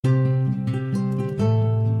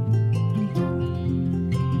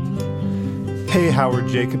Hey, Howard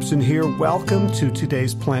Jacobson here. Welcome to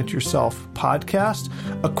today's Plant Yourself podcast.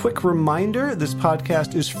 A quick reminder, this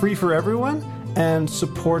podcast is free for everyone and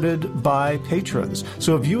supported by patrons.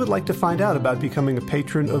 So if you would like to find out about becoming a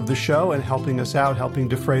patron of the show and helping us out, helping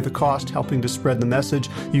defray the cost, helping to spread the message,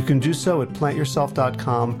 you can do so at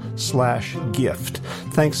plantyourself.com/gift.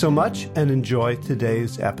 Thanks so much and enjoy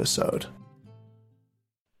today's episode.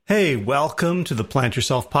 Hey, welcome to the Plant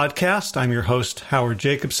Yourself podcast. I'm your host, Howard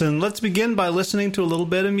Jacobson. Let's begin by listening to a little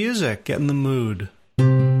bit of music. Get in the mood.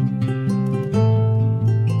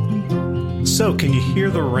 So, can you hear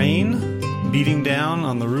the rain beating down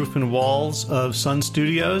on the roof and walls of Sun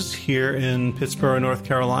Studios here in Pittsboro, North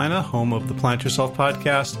Carolina, home of the Plant Yourself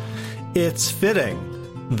podcast? It's fitting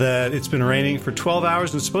that it's been raining for 12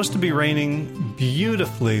 hours. It's supposed to be raining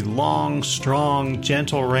beautifully long, strong,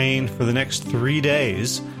 gentle rain for the next 3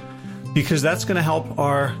 days, because that's going to help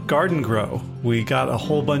our garden grow. We got a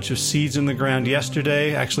whole bunch of seeds in the ground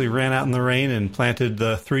yesterday, actually ran out in the rain and planted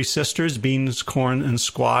the three sisters, beans, corn, and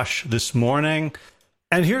squash this morning.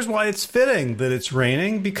 And here's why it's fitting that it's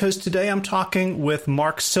raining, because today I'm talking with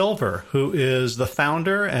Mark Silver, who is the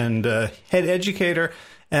founder and head educator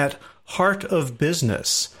at Heart of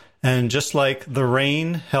Business. And just like the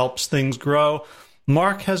rain helps things grow,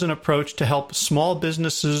 Mark has an approach to help small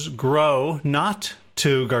businesses grow, not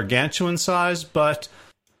to gargantuan size, but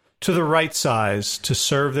to the right size, to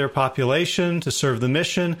serve their population, to serve the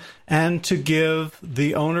mission, and to give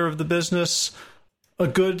the owner of the business a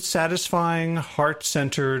good, satisfying,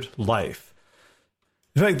 heart-centered life.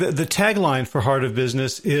 In fact, the tagline for Heart of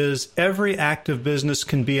Business is, every act of business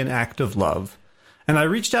can be an act of love. And I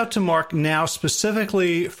reached out to Mark now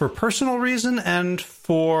specifically for personal reason and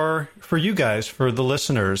for you guys, for the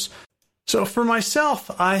listeners. So for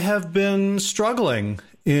myself, I have been struggling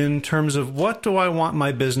in terms of what do I want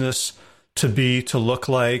my business to be, to look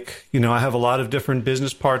like. You know, I have a lot of different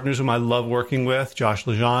business partners whom I love working with: Josh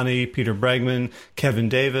Lajani, Peter Bregman, Kevin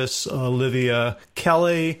Davis, Olivia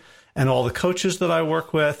Kelly, and all the coaches that I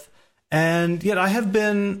work with. And yet I have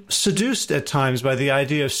been seduced at times by the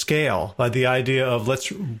idea of scale, by the idea of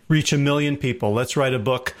let's reach 1 million people, let's write a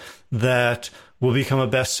book that will become a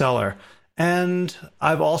bestseller. And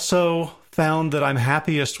I've also found that I'm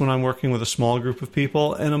happiest when I'm working with a small group of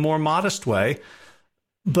people in a more modest way,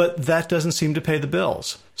 but that doesn't seem to pay the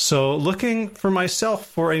bills. So looking for myself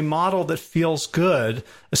for a model that feels good,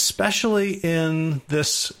 especially in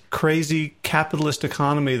this crazy capitalist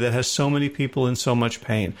economy that has so many people in so much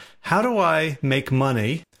pain. How do I make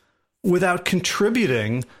money without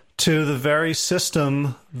contributing to the very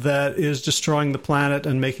system that is destroying the planet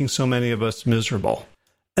and making so many of us miserable?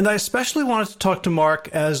 And I especially wanted to talk to Mark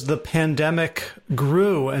as the pandemic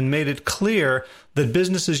grew and made it clear that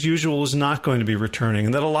business as usual is not going to be returning,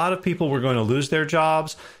 and that a lot of people were going to lose their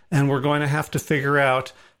jobs, and we're going to have to figure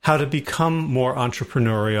out how to become more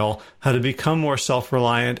entrepreneurial, how to become more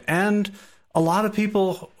self-reliant, and a lot of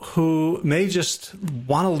people who may just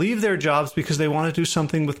want to leave their jobs because they want to do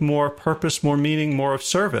something with more purpose, more meaning, more of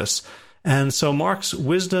service. And so Mark's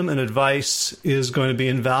wisdom and advice is going to be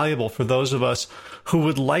invaluable for those of us who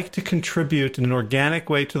would like to contribute in an organic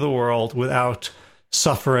way to the world without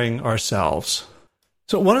suffering ourselves.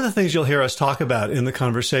 So one of the things you'll hear us talk about in the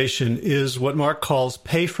conversation is what Mark calls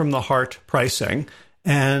pay from the heart pricing.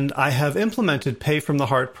 And I have implemented pay from the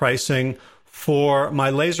heart pricing for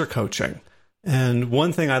my laser coaching. And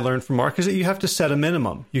one thing I learned from Mark is that you have to set a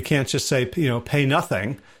minimum. You can't just say, pay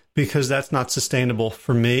nothing, because that's not sustainable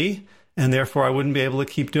for me. And therefore, I wouldn't be able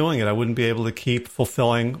to keep doing it. I wouldn't be able to keep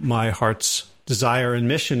fulfilling my heart's desire and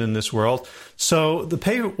mission in this world. So the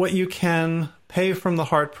pay what you can pay from the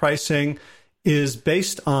heart pricing is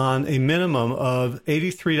based on a minimum of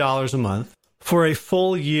 $83 a month for a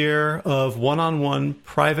full year of one-on-one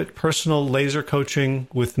private personal laser coaching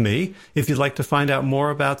with me. If you'd like to find out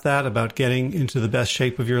more about that, about getting into the best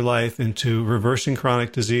shape of your life, into reversing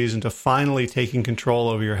chronic disease, into finally taking control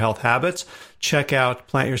over your health habits, check out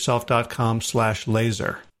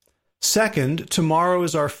plantyourself.com/laser. Second, tomorrow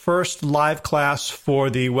is our first live class for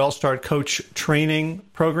the WellStart Coach Training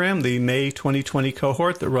Program, the May 2020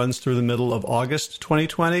 cohort that runs through the middle of August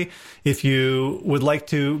 2020. If you would like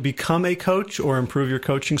to become a coach or improve your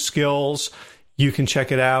coaching skills, you can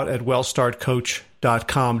check it out at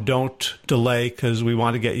wellstartcoach.com. Don't delay, because we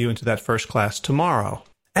want to get you into that first class tomorrow.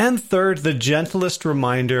 And third, the gentlest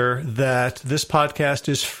reminder that this podcast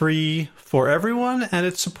is free for everyone, and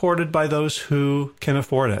it's supported by those who can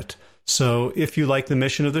afford it. So if you like the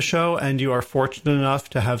mission of the show and you are fortunate enough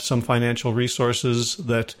to have some financial resources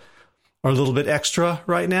that are a little bit extra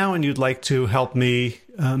right now, and you'd like to help me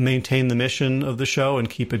maintain the mission of the show and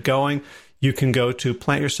keep it going, you can go to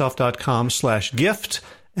plantyourself.com/gift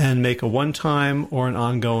and make a one-time or an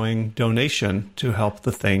ongoing donation to help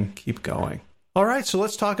the thing keep going. All right, so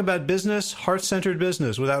let's talk about business, heart-centered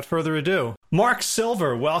business. Without further ado, Mark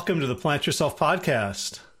Silver, welcome to the Plant Yourself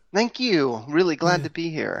podcast. Thank you. Really glad to be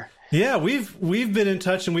here. Yeah, we've been in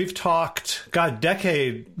touch and we've talked,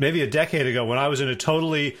 maybe a decade ago, when I was in a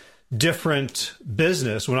totally different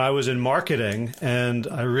business, when I was in marketing, and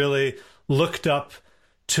I really looked up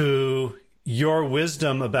to your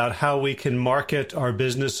wisdom about how we can market our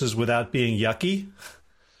businesses without being yucky.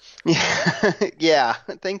 Yeah.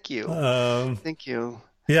 Thank you. Thank you.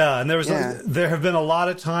 Yeah. And there have been a lot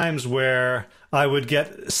of times where I would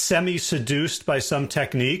get semi-seduced by some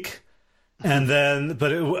technique, and then,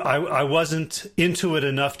 I wasn't into it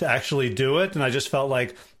enough to actually do it. And I just felt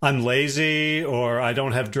like I'm lazy or I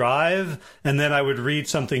don't have drive. And then I would read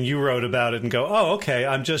something you wrote about it and go, oh, okay.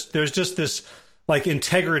 There's just this like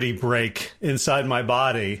integrity break inside my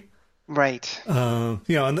body. Right.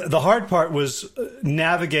 And the hard part was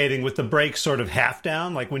navigating with the brakes sort of half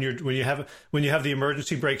down, like when you have the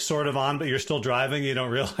emergency brake sort of on, but you're still driving, you don't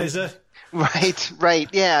realize it. Right.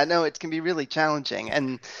 Yeah, no, it can be really challenging.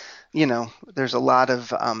 And, there's a lot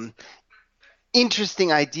of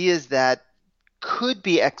interesting ideas that could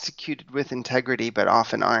be executed with integrity, but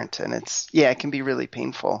often aren't. And it can be really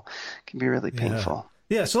painful.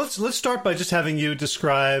 Yeah. So let's start by just having you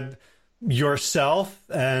describe yourself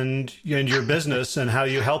and your business and how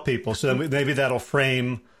you help people. So maybe that'll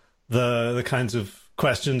frame the kinds of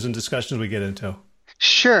questions and discussions we get into.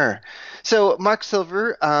 Sure. So Mark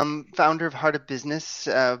Silver, founder of Heart of Business,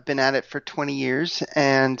 been at it for 20 years,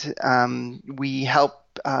 and we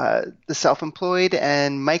help the self-employed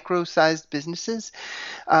and micro-sized businesses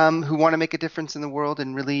who want to make a difference in the world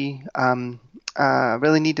and really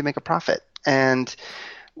need to make a profit. And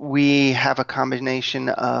we have a combination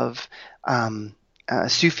of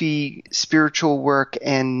Sufi spiritual work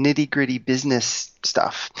and nitty-gritty business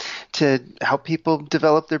stuff to help people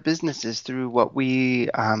develop their businesses through what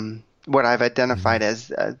I've identified as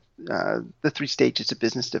the 3 stages of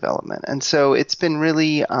business development. And so it's been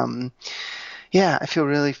really, I feel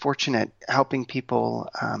really fortunate helping people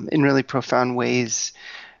in really profound ways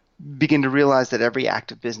begin to realize that every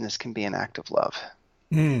act of business can be an act of love.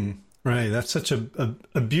 Right. That's such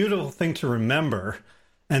a beautiful thing to remember,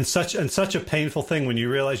 and such a painful thing when you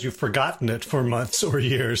realize you've forgotten it for months or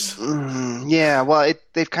years. Yeah. Well,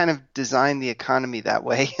 they've kind of designed the economy that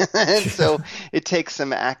way. And so it takes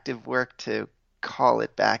some active work to call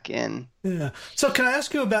it back in. Yeah. So can I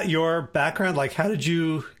ask you about your background? Like, how did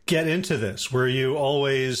you get into this? Were you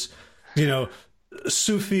always,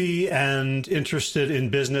 Sufi and interested in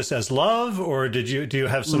business as love, or do you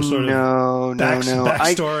have some sort of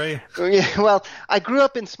backstory? Well, I grew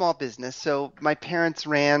up in small business. So my parents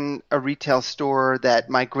ran a retail store that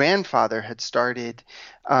my grandfather had started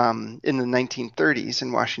in the 1930s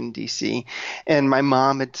in Washington, D.C. And my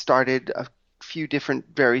mom had started a few different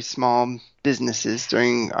very small businesses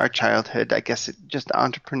during our childhood. I guess just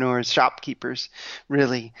entrepreneurs, shopkeepers,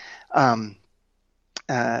 really.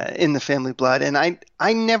 In the family blood. And I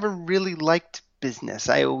never really liked business.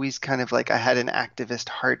 I always kind of I had an activist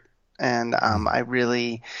heart, and I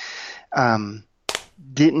really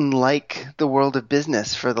didn't like the world of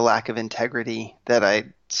business for the lack of integrity that I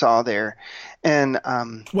saw there. And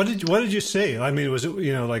what did you see? I mean, was it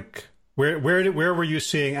where were you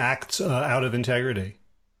seeing acts out of integrity?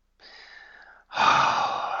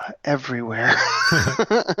 Everywhere.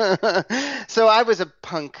 So I was a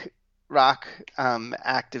punk rock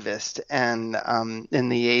activist and in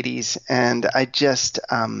the 80s, and I just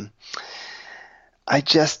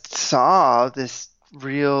saw this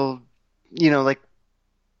real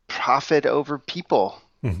profit over people.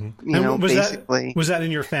 Basically. Was that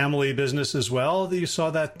in your family business as well that you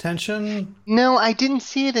saw that tension? No, I didn't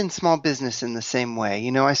see it in small business in the same way.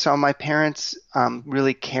 I saw my parents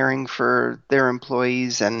really caring for their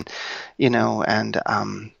employees, and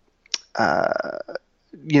I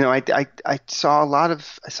saw a lot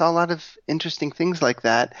of interesting things like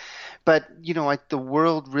that, but the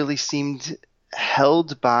world really seemed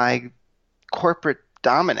held by corporate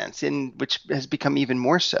dominance, which has become even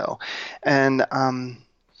more so, and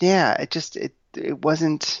it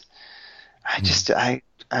wasn't.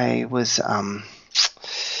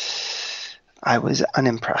 I was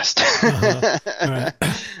unimpressed. Right.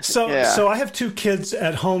 So I have 2 kids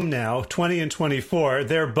at home now, 20 and 24.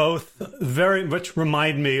 They're both very much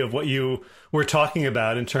remind me of what you were talking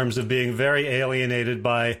about in terms of being very alienated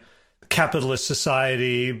by capitalist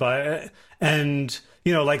society, and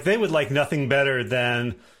they would like nothing better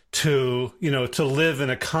than to live in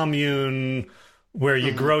a commune where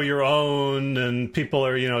you grow your own and people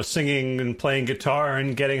are, singing and playing guitar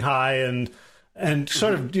and getting high and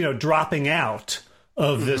sort of, dropping out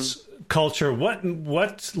of this culture.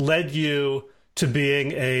 What led you to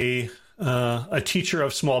being a teacher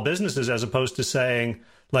of small businesses as opposed to saying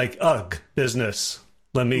like, ugh, business,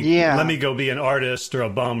 let me go be an artist or a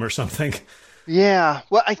bum or something? Yeah.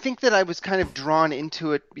 Well, I think that I was kind of drawn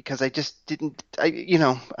into it because I just didn't,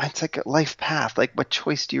 it's like a life path. Like, what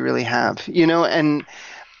choice do you really have? And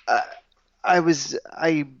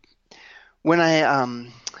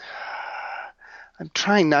I'm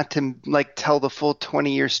trying not to like tell the full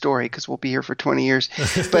 20-year story because we'll be here for 20 years.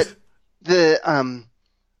 But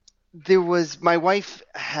my wife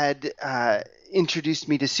had introduced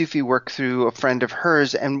me to Sufi work through a friend of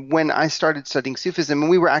hers, and when I started studying Sufism, and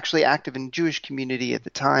we were actually active in the Jewish community at the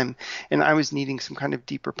time, and I was needing some kind of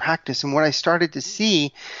deeper practice, and what I started to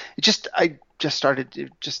see, I started to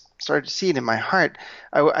see it in my heart.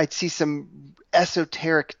 I'd see some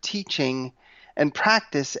esoteric teaching and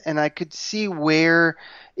practice, and I could see where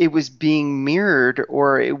it was being mirrored,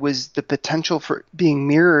 or it was the potential for being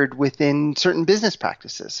mirrored within certain business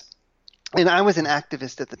practices. And I was an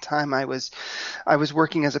activist at the time. I was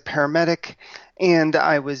working as a paramedic, and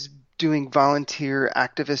I was doing volunteer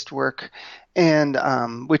activist work, and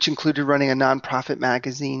which included running a nonprofit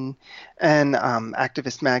magazine and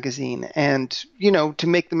activist magazine. And to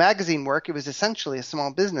make the magazine work, it was essentially a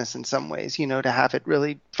small business in some ways. To have it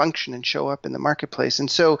really function and show up in the marketplace. And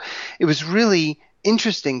so it was really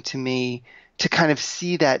interesting to me to kind of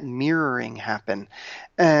see that mirroring happen.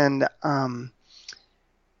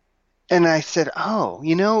 And I said,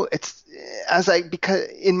 it's because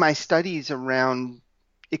in my studies around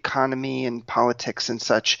economy and politics and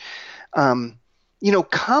such,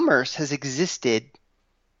 commerce has existed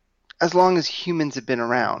as long as humans have been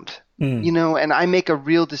around, and I make a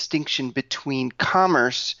real distinction between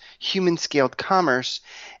commerce, human-scaled commerce,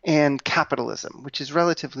 and capitalism, which is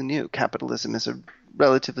relatively new. Capitalism is a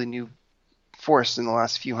relatively new force in the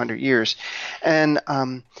last few hundred years. And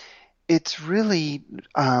it's really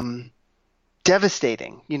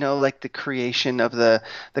devastating, like the creation of the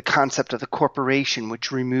concept of the corporation,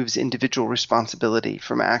 which removes individual responsibility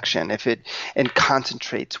from action and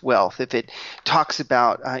concentrates wealth. If it talks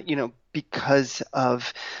about, because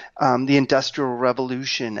of the Industrial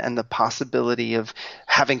Revolution and the possibility of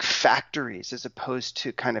having factories as opposed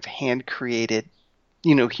to kind of hand-created,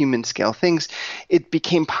 human scale things, it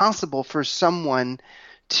became possible for someone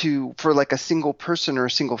for like a single person or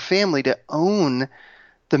a single family to own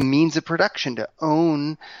the means of production, to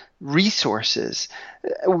own resources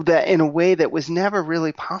that in a way that was never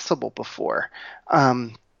really possible before.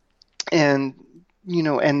 And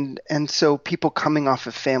so people coming off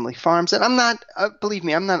of family farms, and I'm not, believe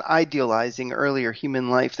me, I'm not idealizing earlier human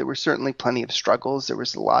life. There were certainly plenty of struggles. There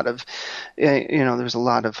was a lot of,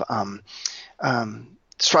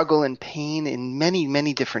 struggle and pain in many,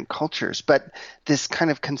 many different cultures. But this kind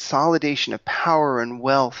of consolidation of power and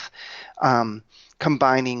wealth,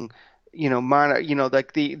 combining,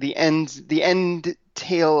 like the end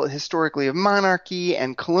tale historically of monarchy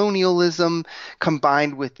and colonialism,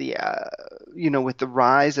 combined with the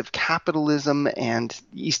rise of capitalism and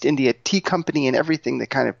the East India Tea Company and everything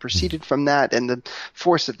that kind of proceeded from that, and the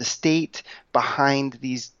force of the state behind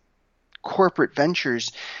these corporate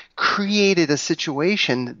ventures, created a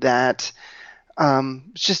situation that was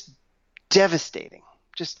just devastating.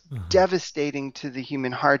 Devastating to the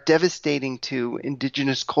human heart, devastating to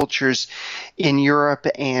indigenous cultures in Europe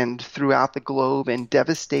and throughout the globe, and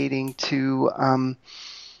devastating to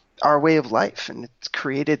our way of life. And it's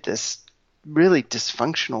created this really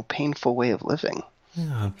dysfunctional, painful way of living.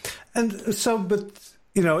 Yeah. And so, but,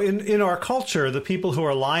 in our culture, the people who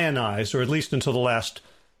are lionized, or at least until the last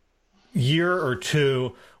year or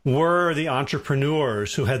two, were the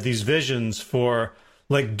entrepreneurs who had these visions for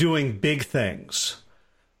like doing big things.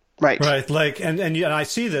 Right. Like, and I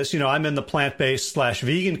see this, I'm in the plant-based /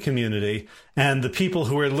 vegan community, and the people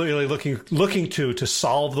who are really looking to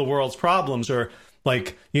solve the world's problems are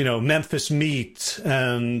like, Memphis Meat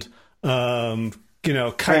and, Kite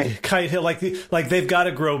Hill, like they've got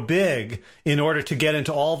to grow big in order to get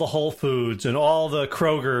into all the Whole Foods and all the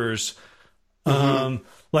Krogers.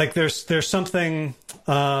 Like there's something,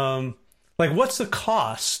 like what's the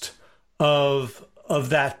cost of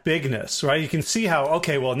that bigness, right? You can see how,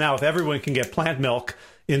 okay, well now if everyone can get plant milk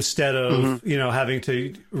instead of, having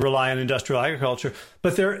to rely on industrial agriculture,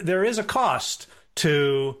 but there is a cost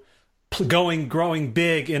to growing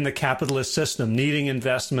big in the capitalist system, needing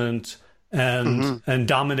investment and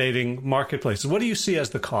dominating marketplaces. What do you see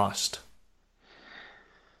as the cost?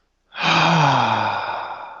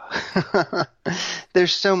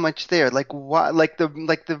 There's so much there. Like why like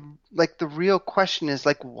the real question is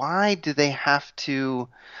like why do they have to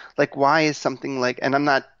like why is something like and I'm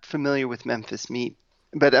not familiar with Memphis meat,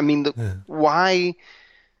 but I mean Yeah. why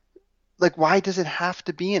like why does it have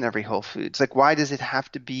to be in every Whole Foods? Like why does it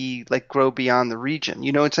have to be like grow beyond the region?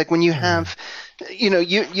 You know, it's like when you Right. have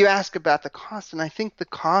you ask about the cost and I think the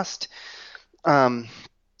cost um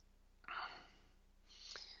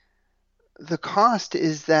the cost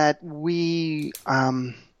is that we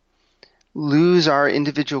lose our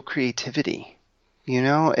individual creativity. You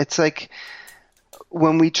know, it's like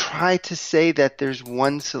when we try to say that there's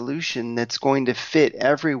one solution that's going to fit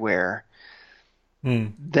everywhere,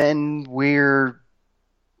 Mm. then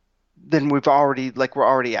we've already like we're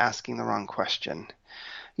already asking the wrong question.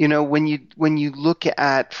 You know, when you look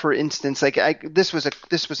at, for instance, like this was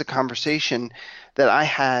a conversation that I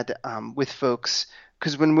had with folks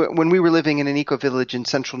because when we were living in an eco village in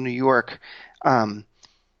central New York, um,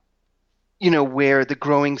 where the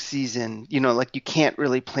growing season, like you can't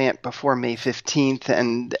really plant before May 15th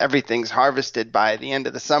and everything's harvested by the end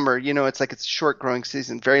of the summer. It's like it's a short growing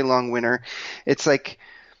season, very long winter. It's like,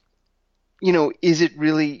 is it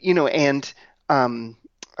really, and, um,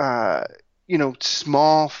 uh,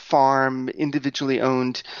 small farm, individually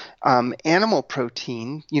owned animal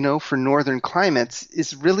protein, for northern climates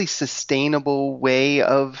is really sustainable way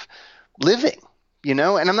of living, and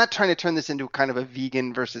I'm not trying to turn this into kind of a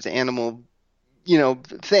vegan versus animal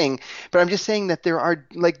thing. But I'm just saying that there are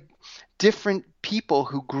like different people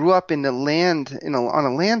who grew up in the land on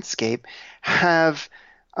a landscape have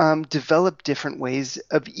developed different ways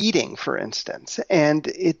of eating, for instance. And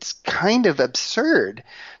it's kind of absurd,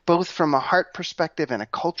 both from a heart perspective and a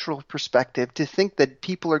cultural perspective, to think that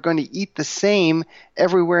people are going to eat the same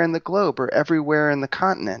everywhere in the globe or everywhere in the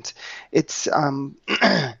continent. It's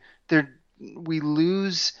there we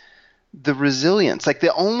lose the resilience. Like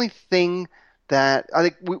the only thing that I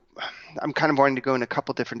think I'm kind of wanting to go in a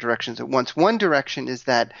couple different directions at once. One direction is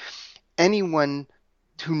that anyone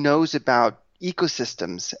who knows about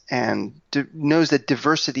ecosystems and knows that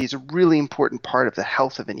diversity is a really important part of the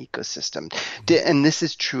health of an ecosystem. And this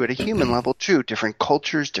is true at a human level too. Different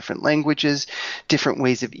cultures, different languages, different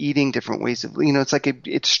ways of eating, different ways of, it's like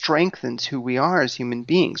it strengthens who we are as human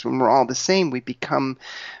beings. When we're all the same, we become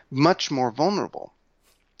much more vulnerable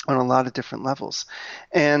on a lot of different levels.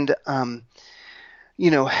 And, I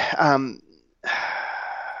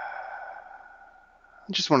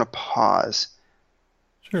just want to pause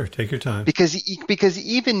Sure, take your time. because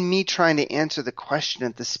even me trying to answer the question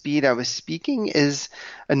at the speed I was speaking is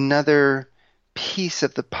another piece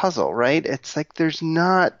of the puzzle, right? It's like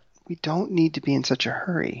we don't need to be in such a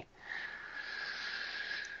hurry.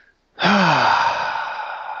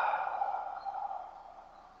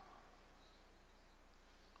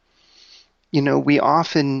 We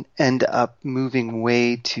often end up moving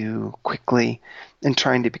way too quickly and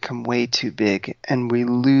trying to become way too big, and we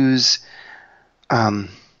lose our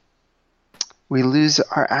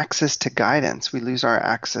access to guidance. We lose our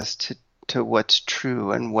access to what's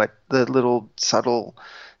true and what the little subtle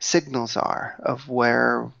signals are of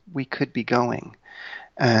where we could be going.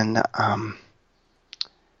 And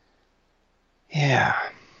yeah,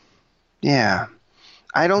 yeah.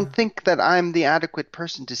 I don't think that I'm the adequate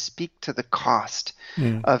person to speak to the cost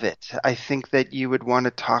Mm. of it. I think that you would want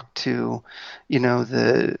to talk to,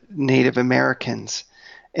 the Native Americans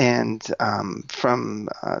and from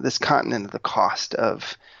this continent, the cost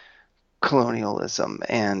of colonialism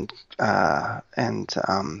and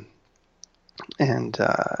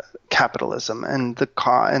capitalism and the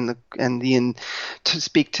co- and the in, to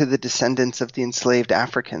speak to the descendants of the enslaved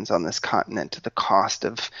Africans on this continent, to the cost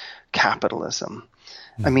of capitalism.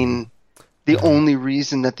 I mean, the only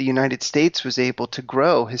reason that the United States was able to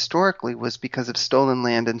grow historically was because of stolen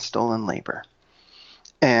land and stolen labor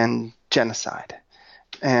and genocide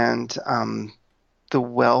and the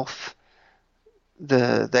wealth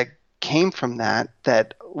that came from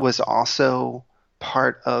that was also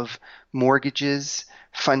part of mortgages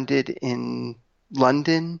funded in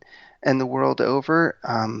London and the world over,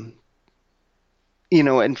 and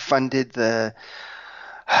funded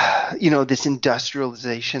this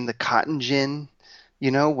industrialization, the cotton gin,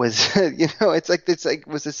 was,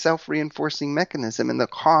 was a self-reinforcing mechanism. And the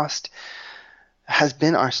cost has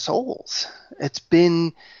been our souls. It's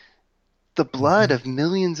been the blood of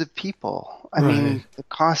millions of people. I mean, the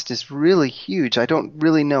cost is really huge. I don't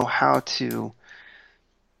really know how to,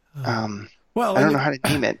 Well, I don't know how to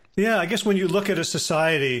name it. yeah, I guess when you look at a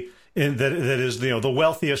society that is the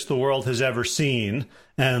wealthiest the world has ever seen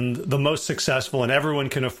and the most successful, and everyone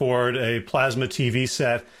can afford a plasma TV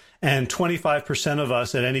set and 25% of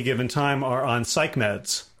us at any given time are on psych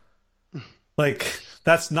meds. Like,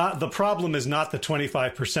 that's not, the problem is not the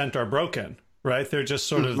 25% are broken, right? They're just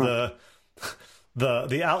sort of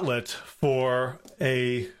the outlet for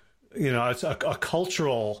a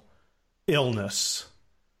cultural illness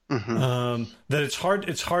that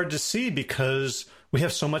it's hard to see because we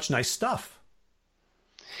have so much nice stuff.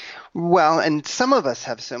 Well, and some of us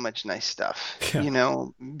have so much nice stuff,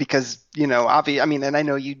 because, obviously, I mean, and I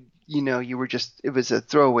know you were just, it was a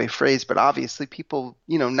throwaway phrase, but obviously people,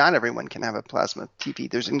 not everyone can have a plasma TV.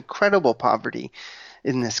 There's incredible poverty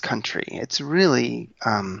in this country. It's really,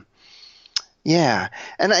 yeah.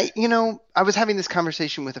 And I was having this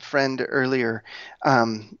conversation with a friend earlier,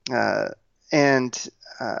 and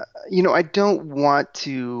I don't want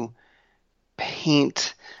to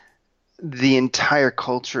paint the entire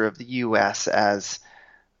culture of the U.S. as,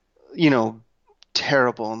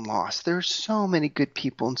 terrible and lost. There are so many good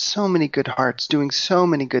people and so many good hearts doing so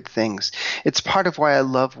many good things. It's part of why I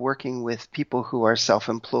love working with people who are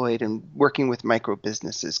self-employed and working with micro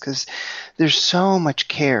businesses, because there's so much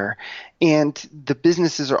care. And the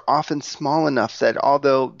businesses are often small enough that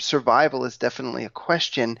although survival is definitely a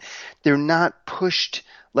question, they're not pushed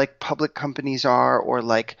like public companies are, or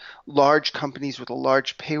like large companies with a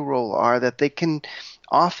large payroll are, that they can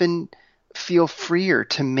often feel freer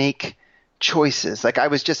to make choices. Like I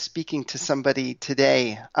was just speaking to somebody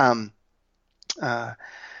today who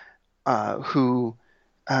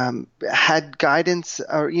had guidance,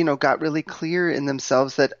 or got really clear in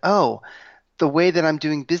themselves that, the way that I'm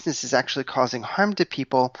doing business is actually causing harm to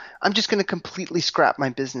people. I'm just going to completely scrap my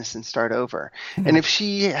business and start over. Mm-hmm. And if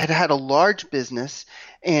she had had a large business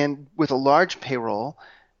and with a large payroll,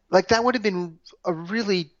 like that would have been a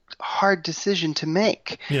really hard decision to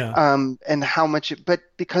make. Yeah. And how much, but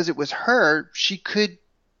because it was her, she could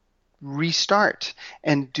restart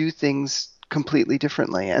and do things completely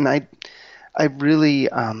differently. And I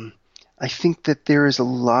really, I think that there is a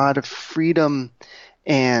lot of freedom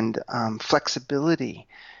and flexibility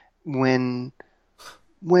when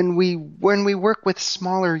we work with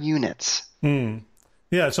smaller units. Yeah,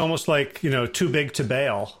 it's almost like too big to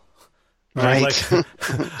bail. Right. Like,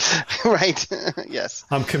 right. Yes.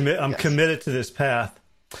 I'm committed to this path.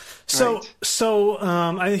 So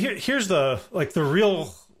here's the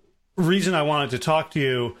real reason I wanted to talk to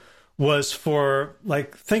you was for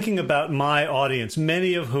thinking about my audience,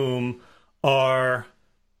 many of whom are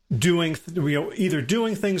either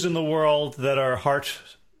doing things in the world that are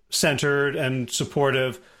heart-centered and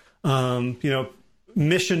supportive,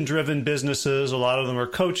 mission-driven businesses. A lot of them are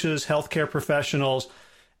coaches, healthcare professionals.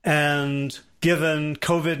 And given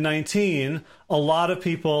COVID-19, a lot of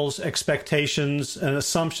people's expectations and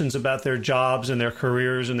assumptions about their jobs and their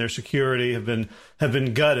careers and their security have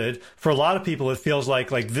been gutted. For a lot of people, it feels like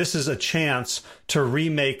this is a chance to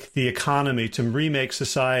remake the economy, to remake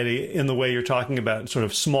society in the way you're talking about, sort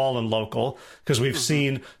of small and local, because we've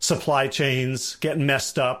seen supply chains get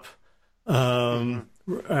messed up.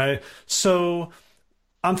 Right? So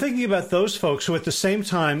I'm thinking about those folks who at the same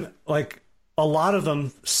time, a lot of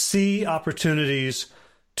them see opportunities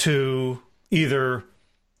to either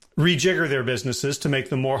rejigger their businesses to make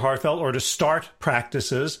them more heartfelt or to start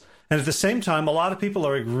practices. And at the same time, a lot of people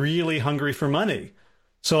are really hungry for money.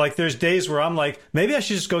 So there's days where I'm like, maybe I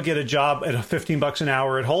should just go get a job at $15 an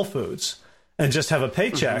hour at Whole Foods and just have a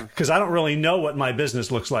paycheck, because I don't really know what my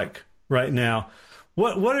business looks like right now.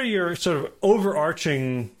 What are your sort of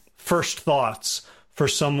overarching first thoughts for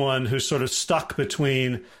someone who's sort of stuck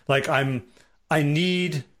between I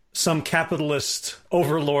need some capitalist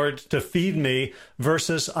overlord to feed me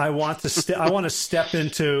versus I want to step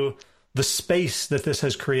into the space that this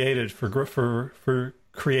has created for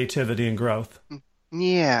creativity and growth?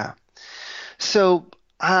 Yeah. So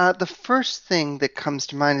the first thing that comes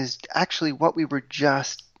to mind is actually what we were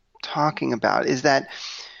just talking about, is that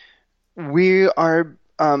we are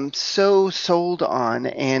so sold on,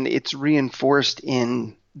 and it's reinforced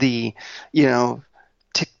in the,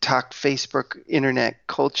 TikTok, Facebook, internet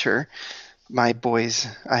culture. My boys,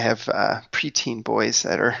 I have preteen boys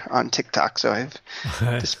that are on TikTok. So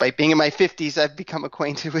despite being in my 50s, I've become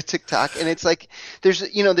acquainted with TikTok. And it's I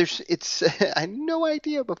had no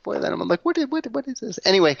idea before that. I'm like, what is this?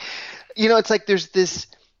 Anyway, it's there's this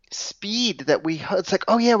speed that it's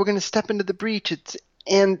oh yeah, we're going to step into the breach.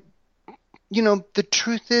 And the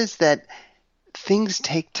truth is that things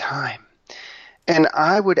take time. And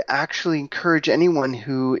I would actually encourage anyone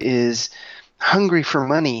who is hungry for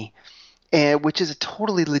money, which is a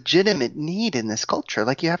totally legitimate need in this culture.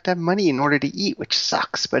 You have to have money in order to eat, which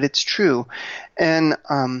sucks, but it's true. And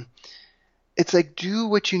it's do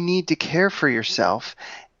what you need to care for yourself.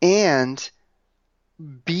 and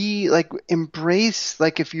be like, embrace,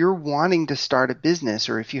 like, if you're wanting to start a business,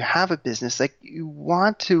 or if you have a business, like, you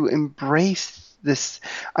want to embrace this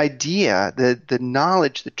idea, the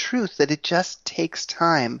knowledge, the truth that it just takes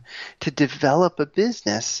time to develop a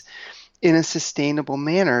business in a sustainable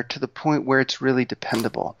manner to the point where it's really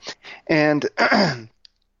dependable. And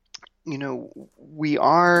we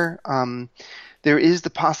are there is the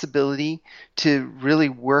possibility to really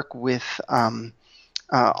work with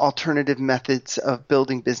alternative methods of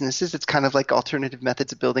building businesses. It's kind of like alternative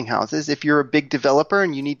methods of building houses. If you're a big developer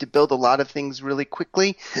and you need to build a lot of things really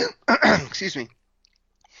quickly, excuse me,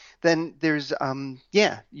 then there's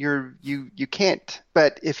you can't.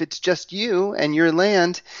 But if it's just you and your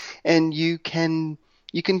land, and you can,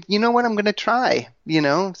 you know what, I'm going to try,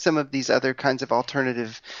 some of these other kinds of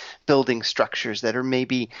alternative building structures that are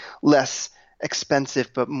maybe less expensive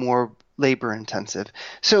but more labor intensive.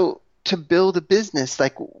 So to build a business,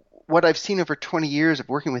 like what I've seen over 20 years of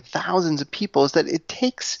working with thousands of people, is that it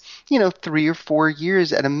takes 3 or 4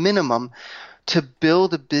 years at a minimum to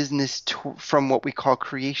build a business from what we call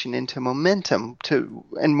creation into momentum.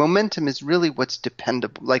 And momentum is really what's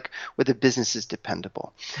dependable, like where the business is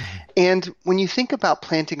dependable. Mm-hmm. And when you think about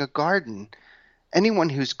planting a garden, anyone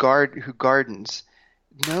who gardens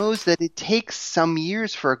knows that it takes some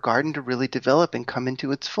years for a garden to really develop and come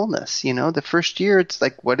into its fullness. The first year it's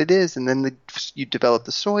like what it is, and then you develop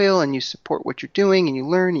the soil and you support what you're doing, and you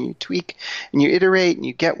learn and you tweak and you iterate and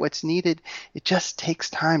you get what's needed. It just takes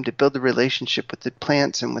time to build a relationship with the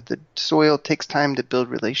plants and with the soil. It takes time to build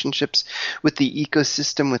relationships with the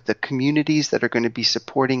ecosystem, with the communities that are going to be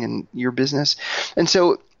supporting in your business. And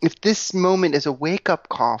so if this moment is a wake-up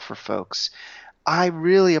call for folks, I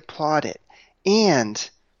really applaud it. And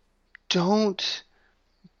don't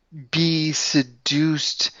be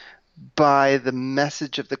seduced by the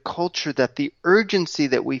message of the culture that the urgency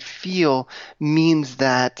that we feel means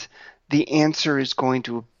that the answer is going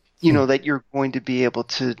to, that you're going to be able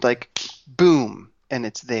to, like, boom, and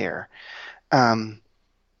it's there.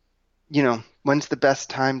 When's the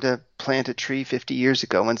best time to plant a tree 50 years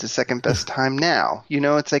ago? When's the second best time now?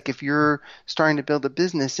 It's like, if you're starting to build a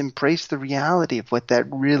business, embrace the reality of what that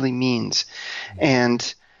really means.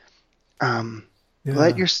 And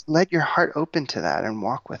let your heart open to that and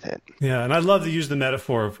walk with it. Yeah, and I love to use the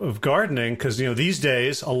metaphor of gardening, because, these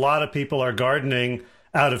days a lot of people are gardening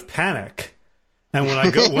out of panic. And when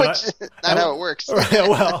I go, not how it works.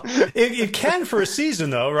 Well, it can for a season,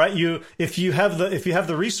 though, right? If you have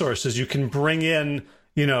the resources, you can bring in,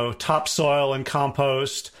 topsoil and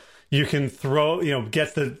compost. You can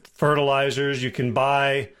get the fertilizers. You can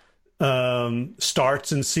buy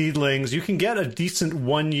starts and seedlings. You can get a decent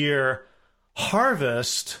 1-year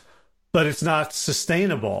harvest, but it's not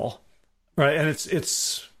sustainable, right? And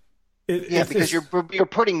because you're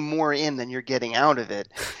putting more in than you're getting out of it,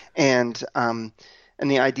 and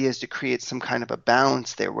the idea is to create some kind of a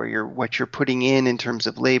balance there, where what you're putting in terms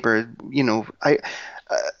of labor. I've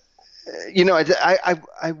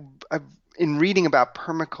in reading about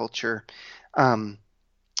permaculture, I've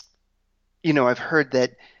heard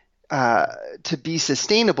that to be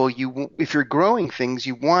sustainable, if you're growing things,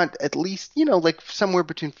 you want at least, like somewhere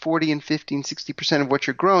between 40 and 50 and 60% of what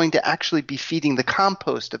you're growing to actually be feeding the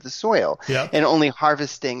compost of the soil, and only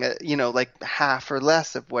harvesting, like half or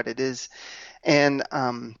less of what it is. And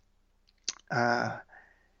I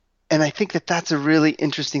think that that's a really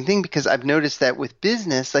interesting thing, because I've noticed that with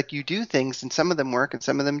business, like, you do things and some of them work and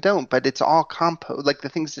some of them don't, but it's all compost. Like, the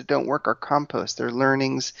things that don't work are compost, they're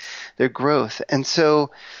learnings, they're growth. And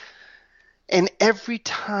every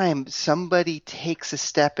time somebody takes a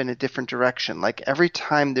step in a different direction, like every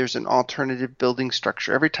time there's an alternative building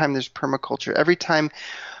structure, every time there's permaculture, every time,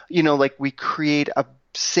 like, we create a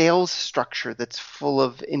sales structure that's full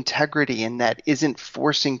of integrity and that isn't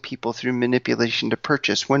forcing people through manipulation to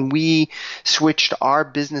purchase. When we switched our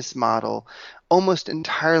business model almost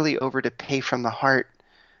entirely over to pay from the heart,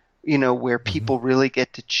 where people really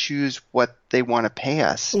get to choose what they want to pay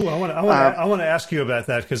us. Ooh, I want to ask you about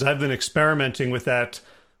that, because I've been experimenting with that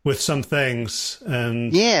with some things.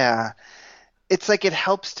 And yeah, it's like, it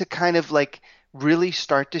helps to kind of like really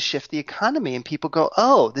start to shift the economy, and people go,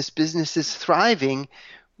 oh, this business is thriving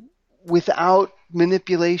without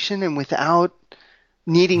manipulation and without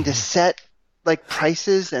needing to set like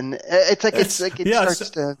prices, and it starts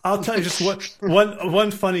to. I'll tell you just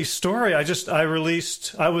one funny story. I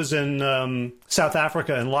was in South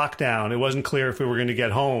Africa in lockdown. It wasn't clear if we were going to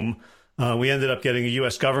get home. We ended up getting a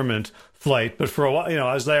U.S. government flight, but for a while,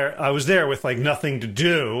 I was there with like nothing to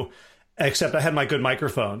do, except I had my good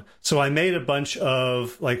microphone. So I made a bunch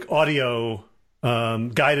of like audio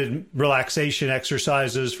guided relaxation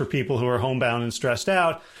exercises for people who are homebound and stressed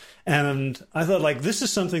out. And I thought, like, this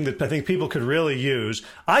is something that I think people could really use.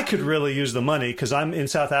 I could really use the money because I'm in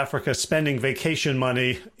South Africa spending vacation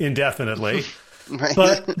money indefinitely. Right.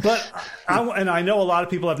 And I know a lot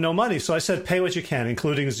of people have no money. So I said, pay what you can,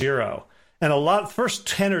 including zero. And first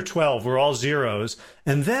 10 or 12 were all zeros.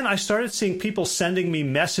 And then I started seeing people sending me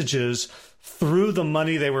messages through the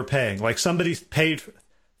money they were paying. Like somebody paid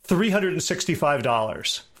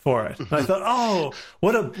 $365 for it. And I thought, oh,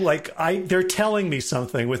 they're telling me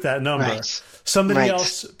something with that number. Right. Somebody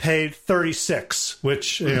else paid 36,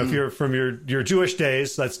 which, you know, if you're from your Jewish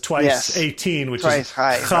days, that's twice 18, which twice is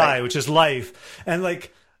high, which is life. And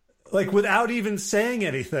like without even saying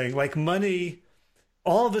anything, like money,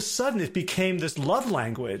 all of a sudden it became this love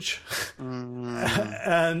language.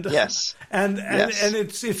 And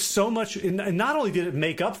it's so much. And not only did it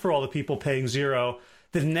make up for all the people paying zero,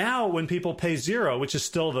 that now when people pay zero, which is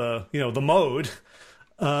still the mode,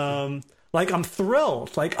 like I'm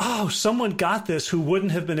thrilled. Like, oh, someone got this who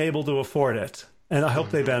wouldn't have been able to afford it, and I hope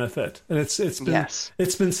they benefit. And it's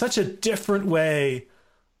been such a different way.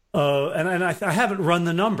 And I haven't run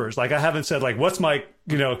the numbers. Like I haven't said like what's my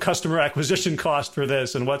customer acquisition cost for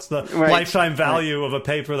this, and what's the lifetime value of a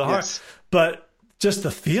pay for the heart. But just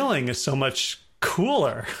the feeling is so much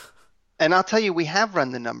cooler. And I'll tell you, we have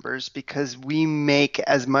run the numbers because we make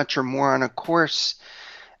as much or more on a course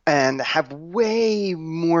and have way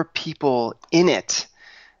more people in it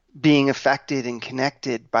being affected and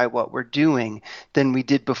connected by what we're doing than we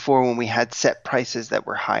did before when we had set prices that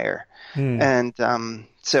were higher. And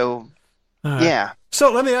so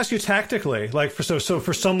let me ask you tactically, like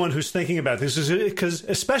for someone who's thinking about this, is it because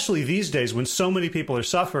especially these days when so many people are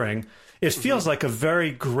suffering, it feels like a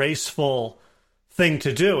very graceful thing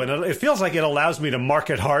to do, and it feels like it allows me to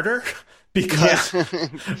market harder because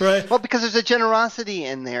right. Well, because there's a generosity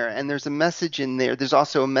in there, and there's a message in there. There's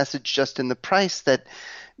also a message just in the price that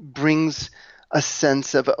brings a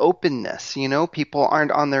sense of openness. People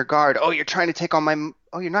aren't on their guard. Oh, you're trying to take all my.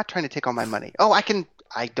 Oh, you're not trying to take all my money. Oh, I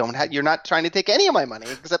don't have. You're not trying to take any of my money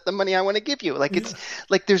except the money I want to give you. Like it's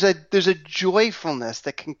like there's a joyfulness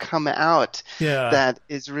that can come out. That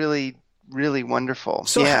is really wonderful.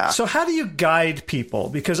 So how do you guide people?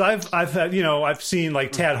 Because I've had, I've seen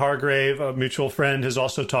like Tad Hargrave, a mutual friend, has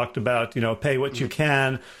also talked about, pay what you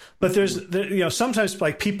can. But there's sometimes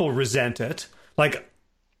like people resent it. Like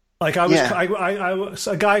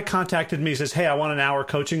a guy contacted me, says, hey, I want an hour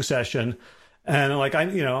coaching session. And like, I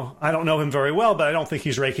don't know him very well, but I don't think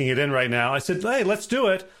he's raking it in right now. I said, hey, let's do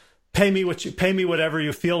it. Pay me whatever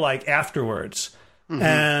you feel like afterwards.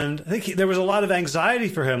 And I think there was a lot of anxiety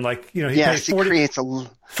for him. Like, he paid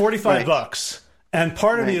 $45. And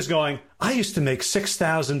part of me is going, I used to make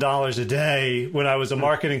 $6,000 a day when I was a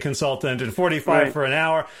marketing consultant and $45 for an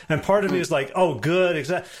hour. And part of me is like, oh, good.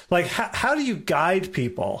 Exactly. Like, how do you guide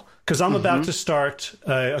people? Because I'm about to start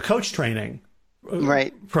a coach training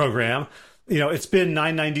program. It's been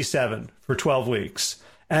 $997 for 12 weeks.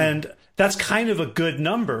 And that's kind of a good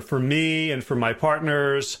number for me and for my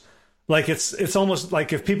partners. Like it's almost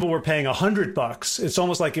like if people were paying $100, it's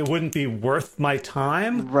almost like it wouldn't be worth my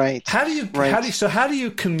time. Right. How do you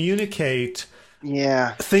communicate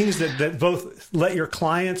things that both let your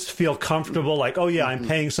clients feel comfortable, like, oh yeah, I'm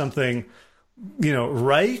paying something,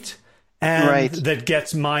 and that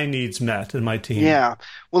gets my needs met and my team. Yeah.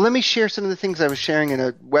 Well, let me share some of the things I was sharing in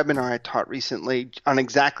a webinar I taught recently on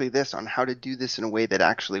exactly this, on how to do this in a way that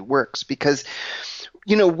actually works. Because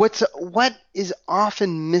what is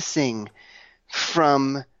often missing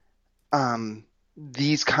from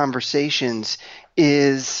these conversations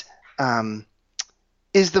is the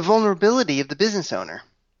vulnerability of the business owner,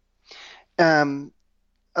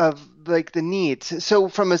 of like the needs. So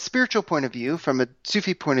from a spiritual point of view, from a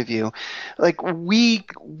Sufi point of view, like we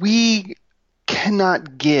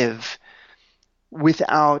cannot give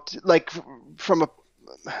without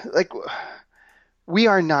we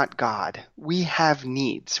are not God. We have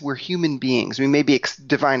needs. We're human beings. We may be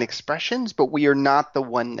divine expressions, but we are not the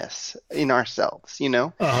oneness in ourselves,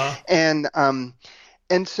 And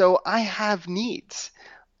so I have needs.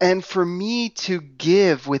 And for me to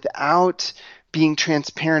give without being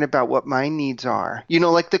transparent about what my needs are,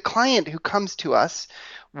 like the client who comes to us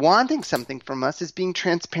wanting something from us is being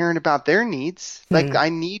transparent about their needs. Like I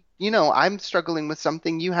need, I'm struggling with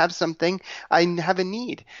something, you have something, I have a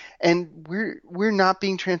need, and we're not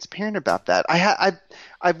being transparent about that.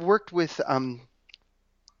 I've worked with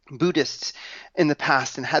Buddhists in the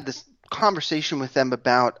past and had this conversation with them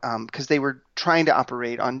about because they were trying to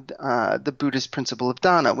operate on the Buddhist principle of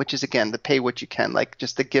dana, which is again the pay what you can, like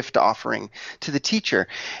just the gift offering to the teacher,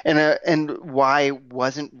 and why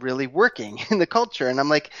wasn't really working in the culture. And I'm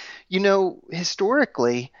like,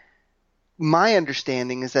 historically, my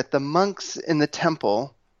understanding is that the monks in the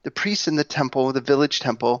temple, the priests in the temple, the village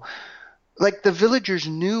temple, like the villagers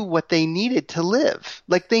knew what they needed to live.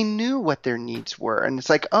 Like they knew what their needs were. And it's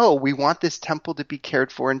like, oh, we want this temple to be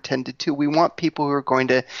cared for and tended to. We want people who are going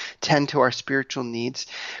to tend to our spiritual needs.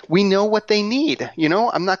 We know what they need.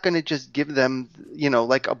 I'm not going to just give them,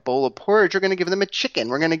 like a bowl of porridge. We're going to give them a chicken.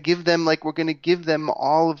 We're going to give them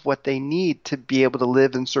all of what they need to be able to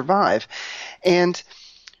live and survive. And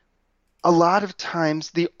a lot of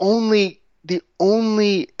times the only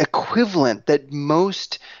equivalent that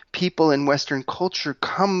most people in Western culture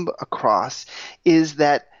come across is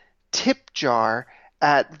that tip jar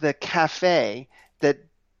at the cafe that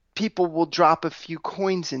people will drop a few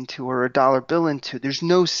coins into or a dollar bill into. There's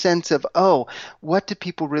no sense of, oh, what do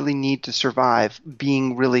people really need to survive,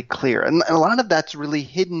 being really clear. And a lot of that's really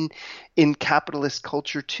hidden in capitalist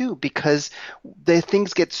culture too, because the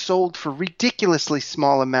things get sold for ridiculously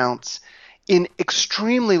small amounts in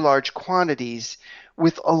extremely large quantities,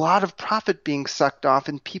 with a lot of profit being sucked off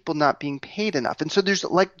and people not being paid enough. And so there's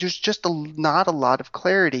just not a lot of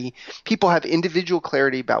clarity. People have individual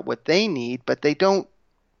clarity about what they need, but they don't.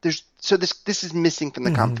 This is missing from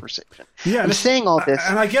the conversation. Yeah, I'm saying all this,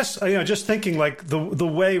 and I guess just thinking like the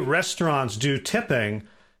way restaurants do tipping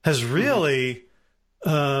has really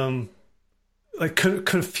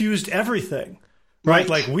confused everything, right?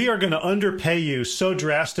 Like we are going to underpay you so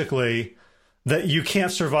drastically that you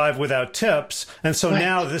can't survive without tips. And so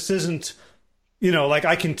now this isn't, like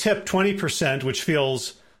I can tip 20%, which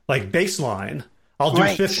feels like baseline. I'll do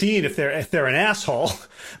 15 if they're an asshole.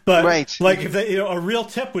 But like if they, a real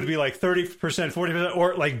tip would be like 30%, 40%,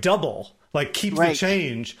 or like double, like keep the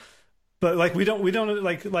change. But like we don't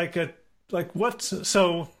like what's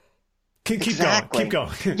so keep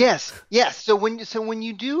going. Yes. So when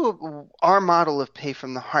you do our model of pay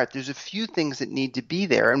from the heart, there's a few things that need to be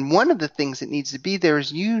there. And one of the things that needs to be there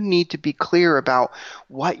is you need to be clear about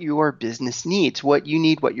what your business needs, what you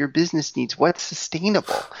need, what your business needs, what's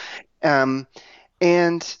sustainable. And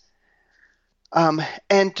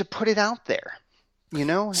to put it out there,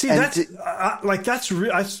 See, that's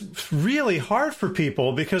really hard for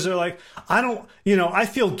people because they're like, I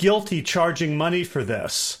feel guilty charging money for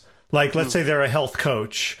this. Like, let's say they're a health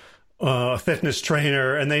coach, a fitness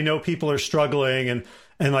trainer, and they know people are struggling and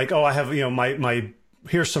like, oh, I have, my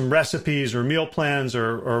here's some recipes or meal plans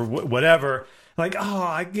or whatever. Like,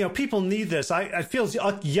 oh, people need this. I feel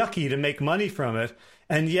yucky to make money from it.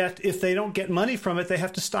 And yet if they don't get money from it, they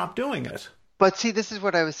have to stop doing it. But see, this is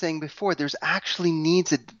what I was saying before. There's actually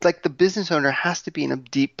needs, like the business owner has to be in a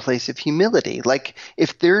deep place of humility. Like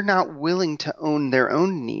if they're not willing to own their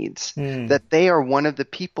own needs, that they are one of the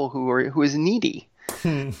people who is needy.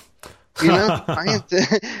 We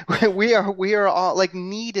are all like,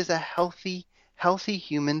 need is a healthy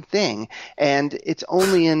human thing. And it's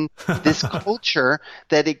only in this culture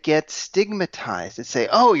that it gets stigmatized. They say,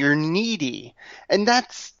 oh, you're needy. And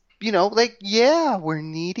that's, we're needy.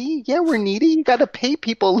 Yeah, we're needy. You got to pay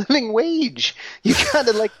people a living wage. You got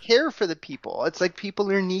to care for the people. It's like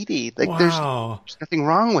people are needy. Like there's nothing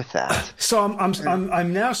wrong with that. So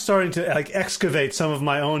I'm now starting to excavate some of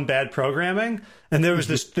my own bad programming. And there was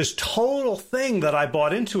this total thing that I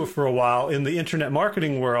bought into for a while in the internet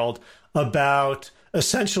marketing world about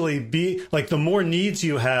essentially the more needs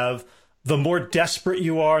you have, the more desperate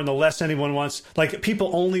you are and the less anyone wants. Like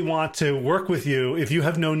people only want to work with you if you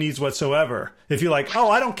have no needs whatsoever. If you're like,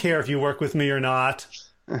 oh, I don't care if you work with me or not.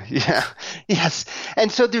 Yeah. Yes.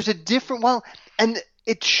 And so there's a different, and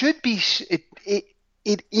it should be,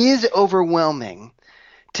 it is overwhelming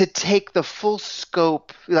to take the full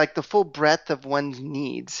scope, like the full breadth of one's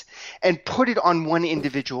needs and put it on one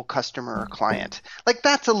individual customer or client. Like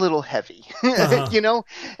that's a little heavy,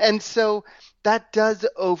 And so that does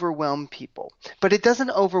overwhelm people, but it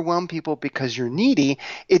doesn't overwhelm people because you're needy.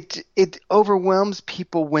 It overwhelms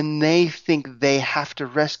people when they think they have to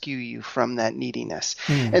rescue you from that neediness.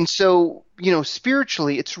 And so,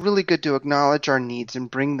 spiritually, it's really good to acknowledge our needs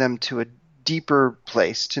and bring them to a deeper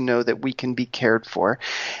place to know that we can be cared for,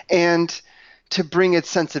 and to bring a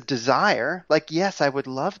sense of desire. Like, yes, I would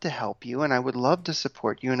love to help you and I would love to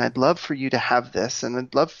support you and I'd love for you to have this and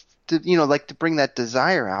I'd love to, to bring that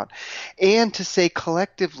desire out, and to say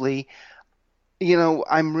collectively,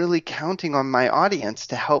 I'm really counting on my audience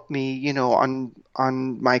to help me, on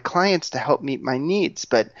my clients to help meet my needs.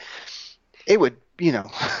 But it would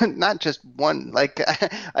not just one, like,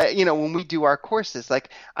 when we do our courses, like,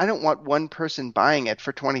 I don't want one person buying it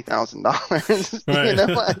for $20,000. Right.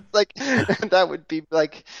 It's like, that would be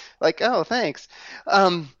oh, thanks.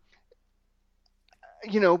 Um,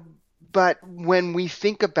 you know, but when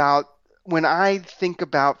I think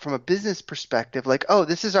about from a business perspective, like, oh,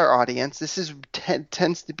 this is our audience. This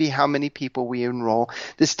tends to be how many people we enroll.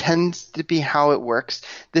 This tends to be how it works.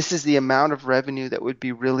 This is the amount of revenue that would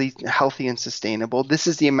be really healthy and sustainable. This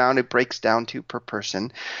is the amount it breaks down to per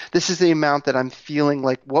person. This is the amount that I'm feeling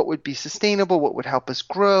like what would be sustainable, what would help us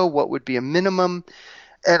grow, what would be a minimum.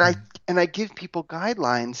 And I give people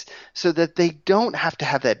guidelines so that they don't have to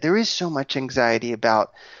have that. There is so much anxiety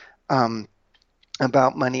about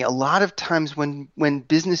money. A lot of times when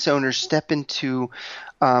business owners step into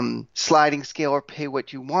sliding scale or pay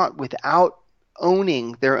what you want without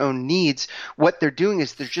owning their own needs, what they're doing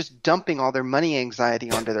is they're just dumping all their money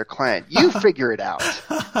anxiety onto their client. You figure it out.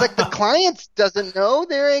 It's like the client doesn't know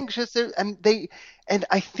they're anxious, and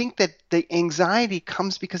I think that the anxiety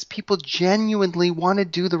comes because people genuinely want to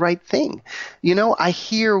do the right thing. I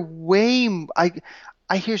hear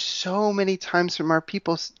so many times from our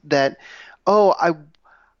people that, oh,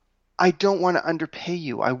 I don't want to underpay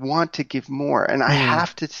you. I want to give more, and I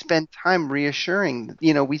have to spend time reassuring.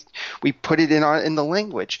 We put it in the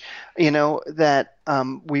language, that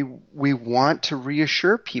we want to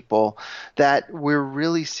reassure people that we're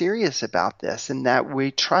really serious about this, and that we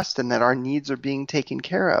trust, and that our needs are being taken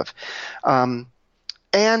care of.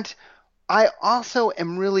 And I also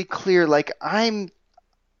am really clear. Like, I'm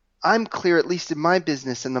clear, at least in my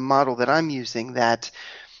business and the model that I'm using, that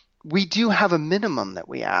we do have a minimum that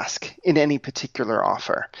we ask in any particular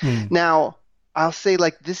offer. Now, I'll say,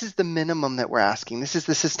 like, this is the minimum that we're asking. This is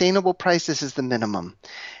the sustainable price. This is the minimum.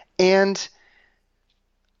 And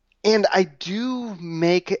I do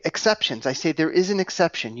make exceptions. I say there is an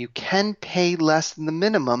exception. You can pay less than the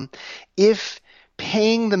minimum if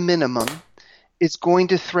paying the minimum is going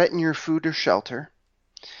to threaten your food or shelter.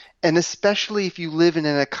 And especially if you live in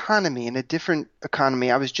a different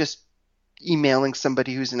economy. I was just emailing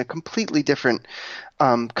somebody who's in a completely different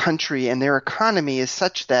country, and their economy is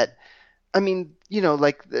such that, I mean,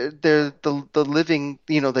 like the living,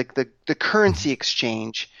 like the currency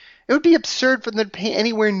exchange, it would be absurd for them to pay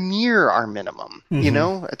anywhere near our minimum.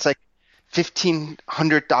 It's like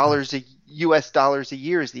 $1,500 US dollars a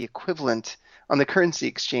year is the equivalent on the currency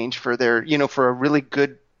exchange for their, for a really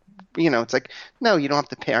good. It's like, no, you don't have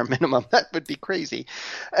to pay our minimum. That would be crazy.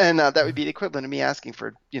 And that would be the equivalent of me asking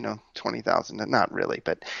for, $20,000. Not really,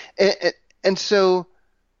 but, and so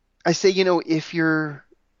I say, if your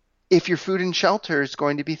food and shelter is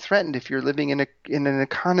going to be threatened, if you're living in an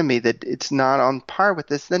economy that it's not on par with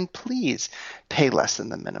this, then please pay less than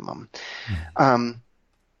the minimum. And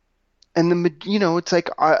it's like,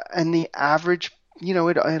 and the average,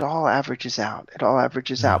 it all averages out. It all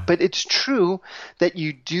averages out. But it's true that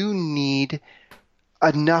you do need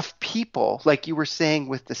enough people, like you were saying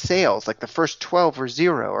with the sales, like the first 12 or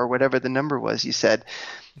 0 or whatever the number was you said.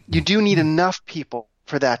 You do need enough people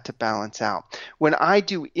for that to balance out. When I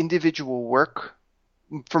do individual work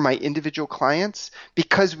for my individual clients,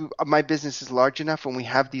 because my business is large enough and we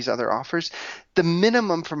have these other offers, the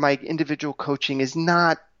minimum for my individual coaching is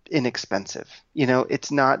not inexpensive.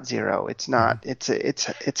 It's not 0. It's not.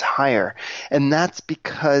 It's higher, and that's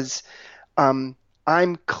because I'm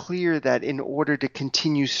clear that in order to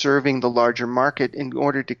continue serving the larger market, in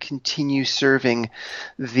order to continue serving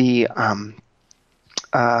the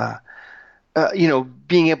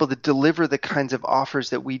being able to deliver the kinds of offers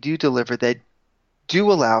that we do deliver that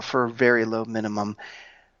do allow for a very low minimum,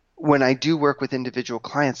 when I do work with individual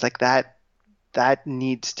clients like that, that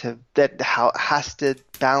has to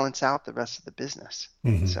balance out the rest of the business.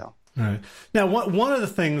 So, all right. Now, one of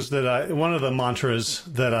the mantras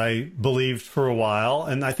that I believed for a while,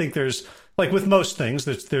 and I think there's, like with most things,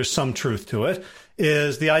 there's some truth to it,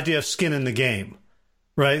 is the idea of skin in the game,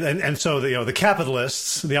 right? And so the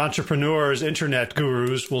capitalists, the entrepreneurs, internet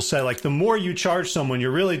gurus will say, like, the more you charge someone, you're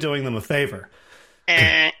really doing them a favor.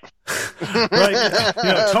 Right?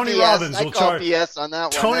 Tony Robbins will charge BS on that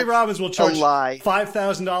one. Tony Robbins will charge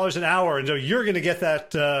 $5,000 an hour, and so you're going to get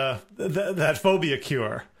that phobia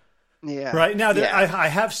cure. Yeah. Right now, I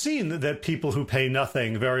have seen that people who pay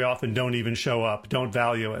nothing very often don't even show up, don't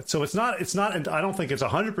value it. So it's not. And I don't think it's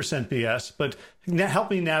 100% BS, but help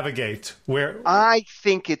me navigate where. I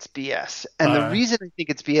think it's BS, and the reason I think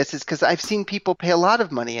it's BS is because I've seen people pay a lot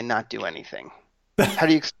of money and not do anything. How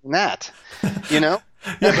do you explain that?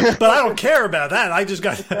 but I don't care about that. I just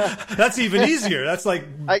got that's even easier. That's like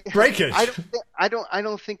breakage. I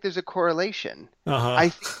don't think there's a correlation. Uh-huh.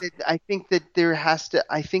 I think that there has to.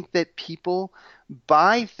 I think that people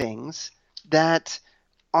buy things that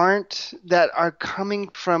are coming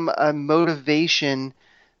from a motivation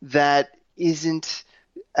that isn't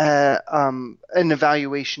an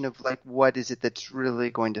evaluation of like what is it that's really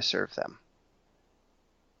going to serve them.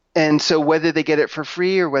 And so whether they get it for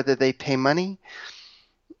free or whether they pay money,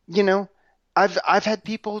 I've had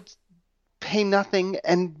people pay nothing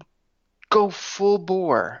and go full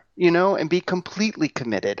bore, and be completely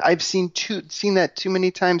committed. I've seen that too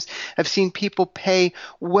many times. I've seen people pay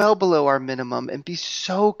well below our minimum and be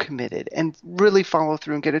so committed and really follow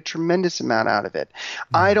through and get a tremendous amount out of it.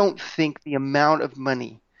 Mm-hmm. I don't think the amount of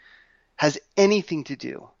money has anything to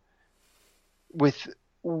do with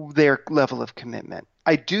their level of commitment.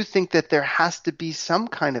 I do think that there has to be some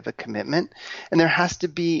kind of a commitment, and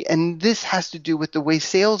this has to do with the way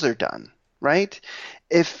sales are done, right?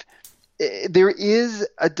 If there is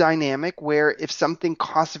a dynamic where if something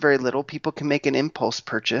costs very little, people can make an impulse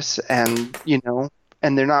purchase and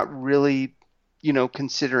they're not really,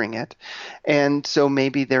 considering it. And so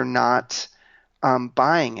maybe they're not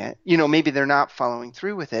buying it, maybe they're not following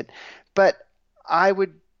through with it. But I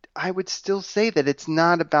would still say that it's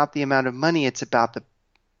not about the amount of money. It's about the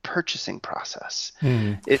purchasing process.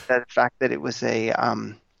 It's the fact that it was a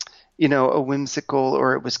whimsical,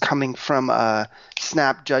 or it was coming from a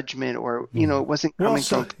snap judgment, or, it wasn't coming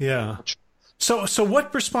from. Yeah. So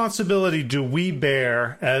what responsibility do we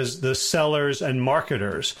bear as the sellers and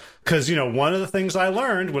marketers? Because, one of the things I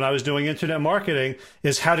learned when I was doing internet marketing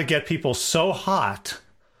is how to get people so hot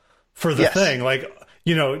for the thing. Like,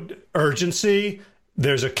 urgency.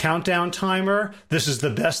 There's a countdown timer. This is the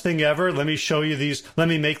best thing ever. Let me show you these. Let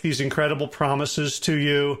me make these incredible promises to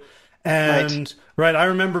you. And right, I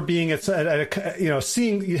remember being at seeing.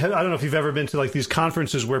 I don't know if you've ever been to like these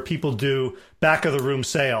conferences where people do back of the room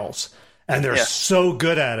sales, and they're so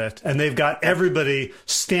good at it, and they've got everybody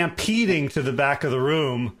stampeding to the back of the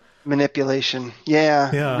room. Manipulation,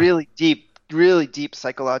 yeah. Really deep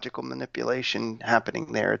psychological manipulation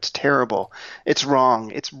happening there. It's terrible. It's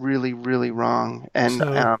wrong. It's really, really wrong, and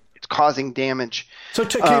it's causing damage. So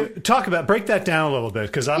can you break that down a little bit,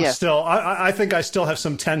 because I'm still. I think I still have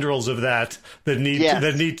some tendrils of that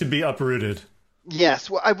need to be uprooted. Yes.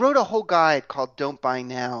 Well, I wrote a whole guide called "Don't Buy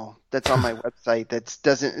Now" that's on my website.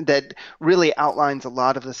 That really outlines a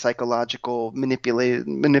lot of the psychological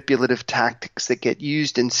manipulative tactics that get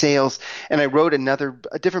used in sales. And I wrote a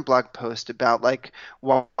different blog post about like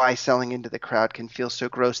why selling into the crowd can feel so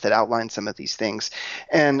gross, that outlines some of these things.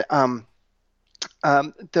 And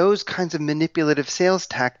those kinds of manipulative sales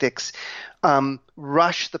tactics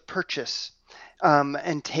rush the purchase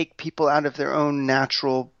and take people out of their own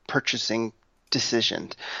natural purchasing decision.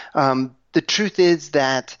 The truth is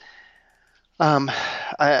that, oh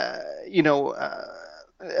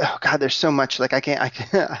God, there's so much. Like I can't.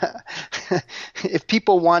 If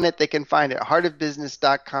people want it, they can find it.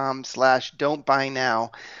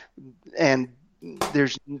 heartofbusiness.com/don't-buy-now, and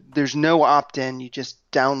there's no opt-in. You just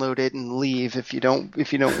download it and leave if you don't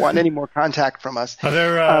want any more contact from us. Are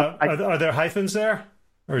there hyphens there,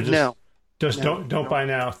 or just no? Don't buy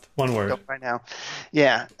now. One word. Don't buy now.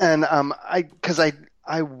 Yeah. And I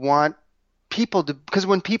want people to, because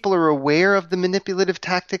when people are aware of the manipulative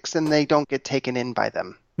tactics, then they don't get taken in by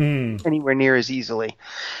them anywhere near as easily.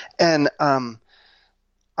 And I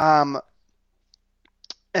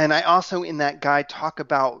also in that guide talk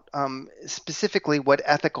about specifically what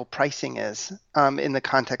ethical pricing is in the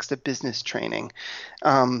context of business training.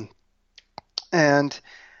 And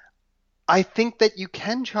I think that you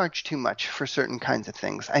can charge too much for certain kinds of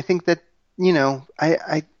things. I think that,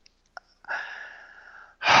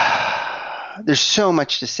 there's so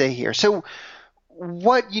much to say here. So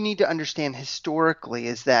what you need to understand historically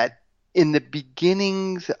is that in the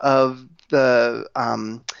beginnings of the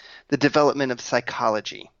development of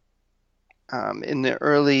psychology, in the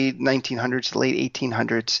early 1900s, late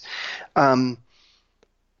 1800s,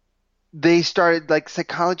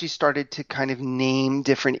 psychology started to kind of name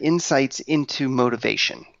different insights into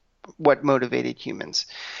motivation, what motivated humans.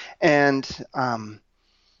 And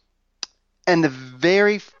the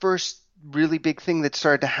very first really big thing that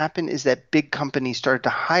started to happen is that big companies started to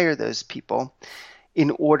hire those people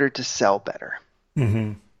in order to sell better.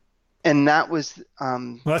 Mm-hmm. And that was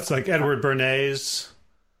that's like Edward Bernays.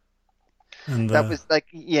 That was like,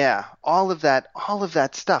 all of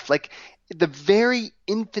that stuff. Like the very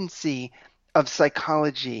infancy of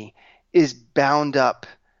psychology is bound up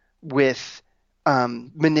with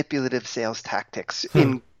manipulative sales tactics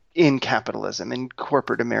in in capitalism, in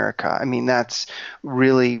corporate America. I mean, that's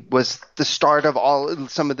really was the start of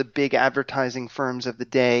some of the big advertising firms of the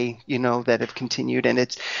day, that have continued. And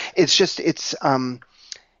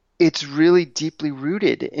it's really deeply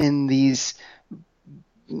rooted in these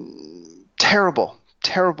terrible,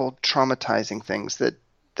 terrible, traumatizing things that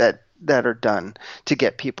are done to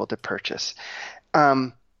get people to purchase.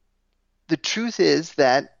 The truth is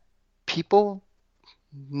that people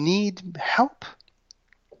need help.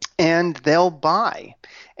 And they'll buy.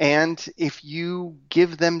 And if you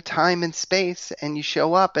give them time and space and you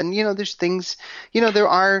show up, and there's things, there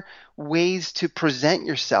are ways to present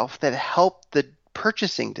yourself that help the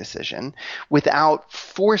purchasing decision without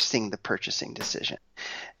forcing the purchasing decision.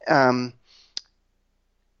 But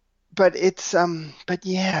there's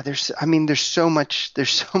so much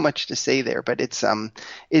to say there, but it's a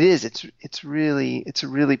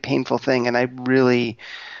really painful thing. And I really,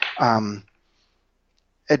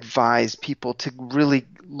 advise people to really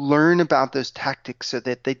learn about those tactics so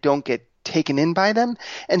that they don't get taken in by them,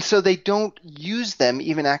 and so they don't use them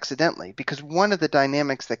even accidentally. Because one of the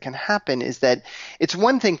dynamics that can happen is that it's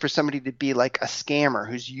one thing for somebody to be like a scammer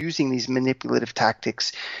who's using these manipulative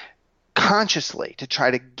tactics consciously to try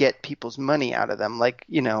to get people's money out of them, like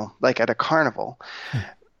at a carnival.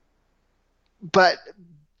 But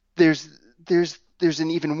there's an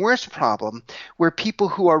even worse problem where people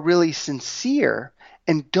who are really sincere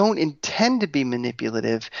and don't intend to be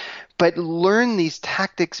manipulative, but learn these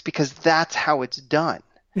tactics because that's how it's done,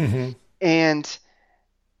 and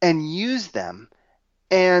use them.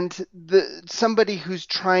 And somebody who's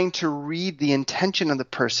trying to read the intention of the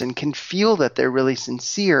person can feel that they're really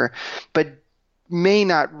sincere, but may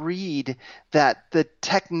not read that the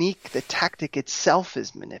tactic itself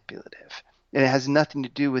is manipulative. And it has nothing to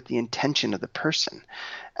do with the intention of the person.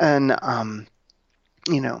 And,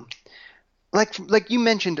 like you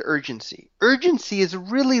mentioned urgency. Urgency is a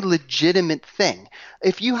really legitimate thing.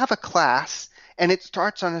 If you have a class and it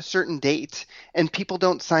starts on a certain date and people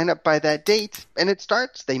don't sign up by that date and it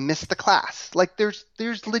starts, they miss the class. Like there's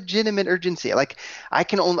legitimate urgency. Like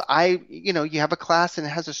you have a class and it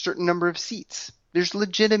has a certain number of seats. There's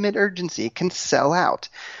legitimate urgency. It can sell out.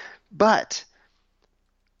 But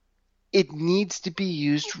it needs to be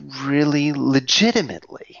used really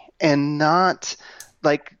legitimately and not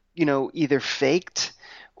like, either faked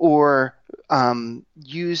or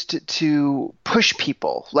used to push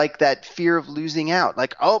people, like that fear of losing out.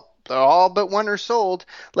 Like, oh, all but one are sold.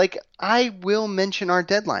 Like, I will mention our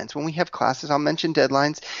deadlines. When we have classes, I'll mention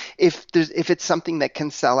deadlines. If it's something that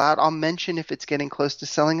can sell out, I'll mention if it's getting close to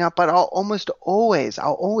selling out. But I'll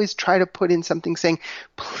always try to put in something saying,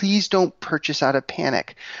 please don't purchase out of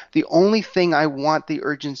panic. The only thing I want the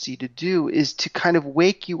urgency to do is to kind of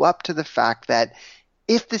wake you up to the fact that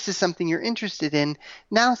if this is something you're interested in,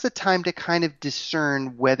 now's the time to kind of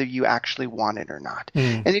discern whether you actually want it or not.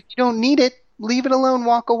 And if you don't need it, leave it alone,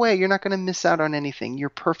 walk away. You're not going to miss out on anything. You're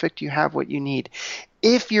perfect. You have what you need.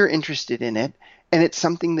 If you're interested in it and it's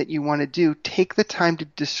something that you want to do, take the time to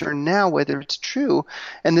discern now whether it's true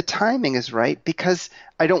and the timing is right, because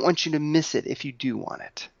I don't want you to miss it if you do want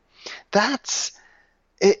it. That's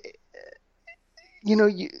it.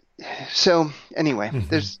 So anyway,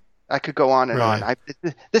 I could go on and on.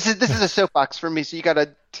 This is a soapbox for me, so you got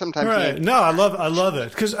to sometimes. Right. No, I love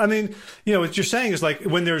it, because what you're saying is like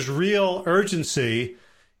when there's real urgency,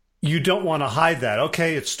 you don't want to hide that.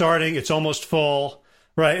 Okay, it's starting, it's almost full,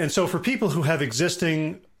 right? And so for people who have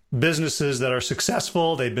existing businesses that are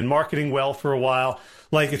successful, they've been marketing well for a while,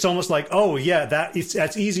 like it's almost like, oh yeah,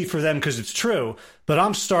 that's easy for them because it's true. But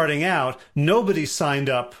I'm starting out, nobody signed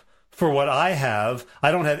up for what I have.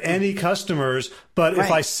 I don't have any customers, but if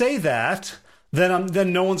I say that,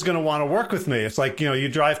 then no one's going to want to work with me. It's like, you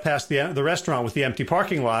drive past the restaurant with the empty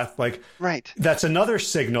parking lot, like that's another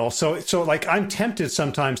signal. So like I'm tempted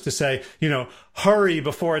sometimes to say, hurry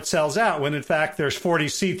before it sells out, when in fact there's 40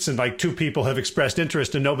 seats and like 2 people have expressed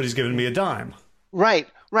interest and nobody's given me a dime. Right.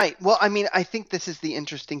 Well, I mean, I think this is the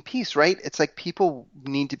interesting piece, right? It's like people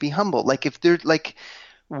need to be humble. Like if they're like,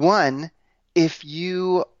 if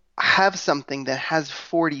you have something that has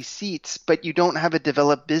 40 seats, but you don't have a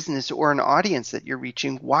developed business or an audience that you're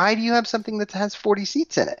reaching, why do you have something that has 40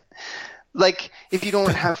 seats in it? Like if you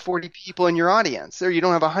don't have 40 people in your audience, or you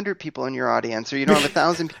don't have 100 people in your audience, or you don't have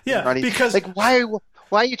 1,000 people in your audience, because like why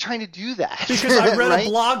are you trying to do that? Because I read a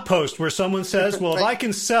blog post where someone says, well, if I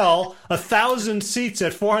can sell 1,000 seats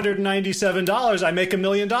at $497, I make $1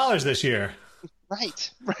 million this year.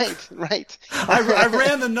 Right. I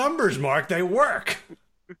ran the numbers, Mark. They work.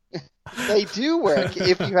 They do work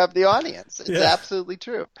if you have the audience. It's absolutely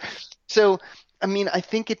true. So I mean, I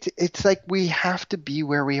think it's like we have to be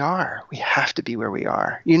where we are. We have to be where we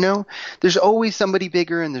are. You know, there's always somebody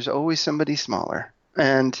bigger and there's always somebody smaller.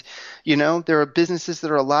 And, you know, there are businesses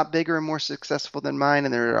that are a lot bigger and more successful than mine,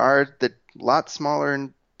 and there are that a lot smaller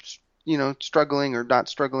and, you know, struggling or not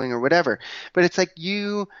struggling or whatever. But it's like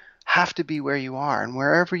you have to be where you are, and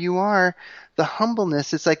wherever you are, the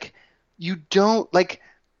humbleness is like you don't like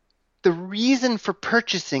the reason for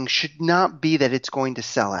purchasing should not be that it's going to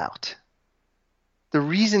sell out. The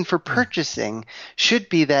reason for purchasing should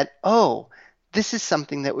be that, oh, this is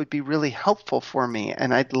something that would be really helpful for me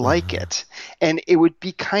and I'd like it. And it would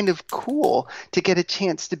be kind of cool to get a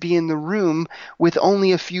chance to be in the room with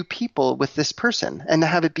only a few people with this person and to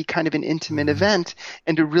have it be kind of an intimate event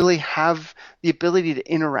and to really have the ability to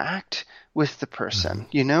interact with the person.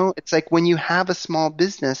 You know, it's like when you have a small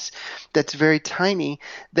business that's very tiny,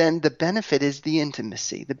 then the benefit is the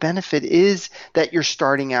intimacy. The benefit is that you're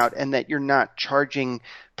starting out and that you're not charging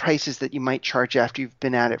prices that you might charge after you've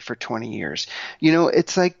been at it for 20 years. You know,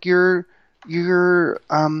 it's like you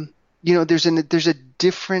know, there's a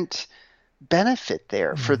different benefit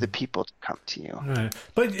there for the people to come to you. Right.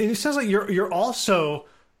 But it sounds like you're also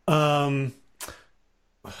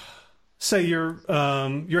say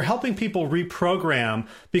you're helping people reprogram,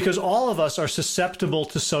 because all of us are susceptible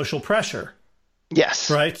to social pressure. Yes.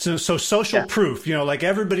 Right. So social proof, you know, like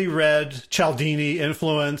everybody read Cialdini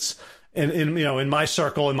Influence in my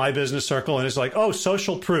circle, in my business circle. And it's like, oh,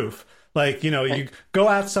 social proof. Like, you know, you go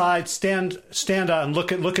outside, stand out and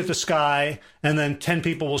look at the sky, and then 10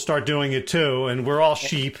 people will start doing it too. And we're all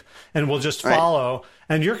sheep and we'll just follow.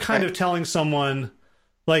 And you're kind of telling someone,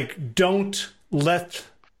 like, don't let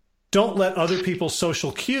other people's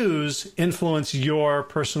social cues influence your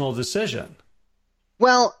personal decision.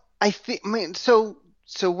 Well, I think, so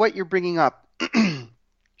what you're bringing up,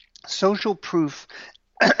 social proof,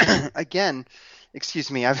 again,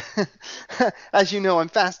 excuse me, as you know, I'm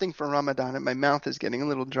fasting for Ramadan and my mouth is getting a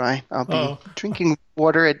little dry. I'll be drinking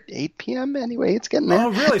water at 8 p.m. anyway. It's getting there.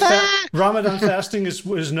 Oh, really? Ramadan fasting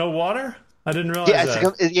is no water? I didn't realize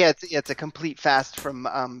that. It's a complete fast from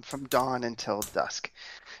dawn until dusk.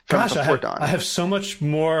 Gosh, I have so much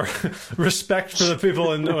more respect for the people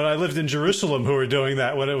when I lived in Jerusalem who were doing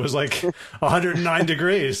that when it was like 109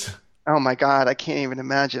 degrees. Oh my God, I can't even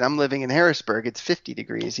imagine. I'm living in Harrisburg. It's 50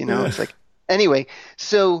 degrees, you know. It's like, anyway,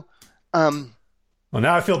 so well,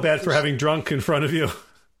 now I feel bad for having drunk in front of you.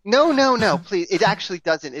 No, please. It actually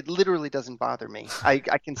doesn't. It literally doesn't bother me. I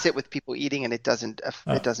can sit with people eating and it doesn't.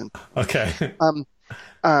 Okay.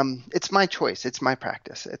 It's my choice. It's my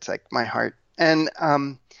practice. It's like my heart. And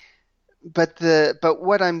but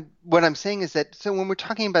what I'm saying is that, so when we're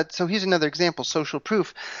talking about, so here's another example, social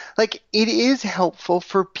proof, like it is helpful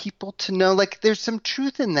for people to know, like there's some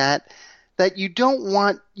truth in that you don't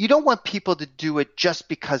want people to do it just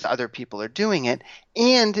because other people are doing it.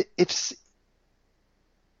 And if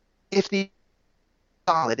the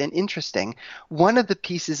solid and interesting, one of the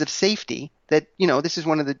pieces of safety that, you know, this is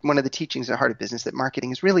one of the teachings at Heart of Business, that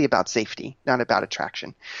marketing is really about safety, not about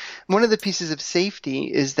attraction. One of the pieces of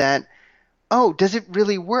safety is that, oh, does it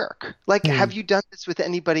really work? Like, have you done this with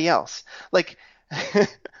anybody else? Like,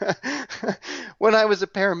 when I was a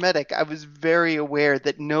paramedic, I was very aware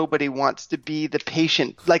that nobody wants to be the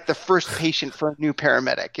patient, like the first patient for a new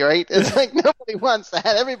paramedic, right? It's like nobody wants that.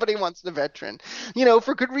 Everybody wants the veteran, you know,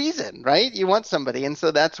 for good reason, right? You want somebody. And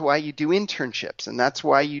so that's why you do internships. And that's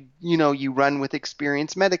why you run with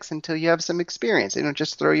experienced medics until you have some experience. They don't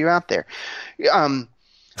just throw you out there.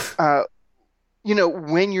 You know,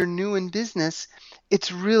 when you're new in business,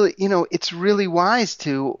 it's really wise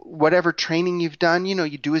to, whatever training you've done, you know,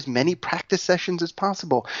 you do as many practice sessions as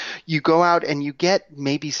possible. You go out and you get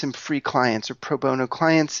maybe some free clients or pro bono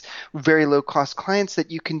clients, very low cost clients that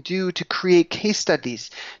you can do to create case studies,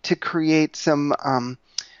 to create some,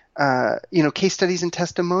 case studies and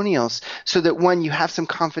testimonials, so that one, you have some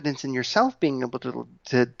confidence in yourself being able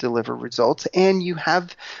to deliver results, and you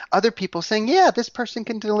have other people saying, yeah, this person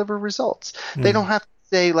can deliver results. They don't have to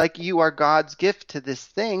say, like, you are God's gift to this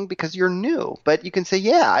thing because you're new, but you can say,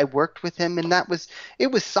 yeah, I worked with him and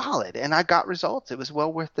it was solid and I got results. It was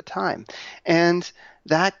well worth the time. And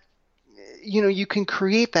that, you know, you can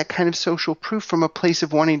create that kind of social proof from a place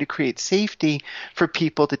of wanting to create safety for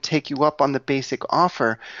people to take you up on the basic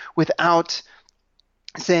offer without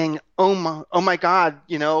saying, oh my God,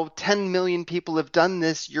 you know, 10 million people have done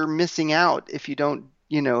this. You're missing out if you don't,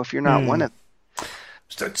 you know, if you're not one of them.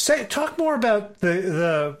 Talk more about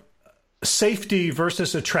the safety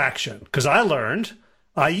versus attraction, because I learned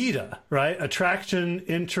AIDA, right? Attraction,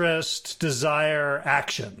 interest, desire,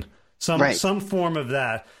 action, some form of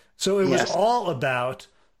that. So it was all about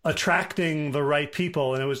attracting the right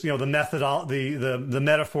people. And it was, the the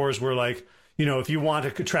metaphors were like, if you want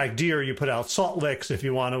to attract deer, you put out salt licks. If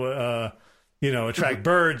you want to, attract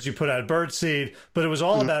birds, you put out bird seed. But it was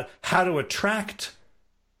all about how to attract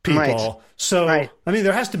people. Right. So, Right. I mean,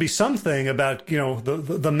 there has to be something about,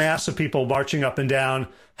 the mass of people marching up and down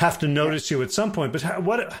have to notice you at some point.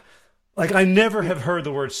 But I never have heard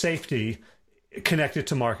the word safety connected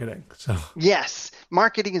to marketing. So Yes,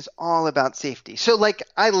 marketing is all about safety. So like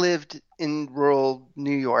I lived in rural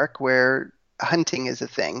New York where hunting is a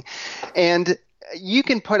thing, and you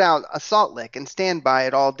can put out a salt lick and stand by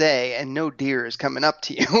it all day and no deer is coming up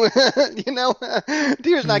to you.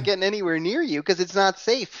 Deer's not getting anywhere near you because it's not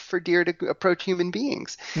safe for deer to approach human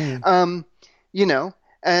beings. And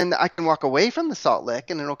I can walk away from the salt lick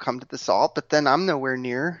and it'll come to the salt, but then I'm nowhere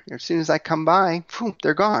near. As soon as I come by, phew,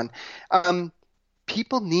 they're gone.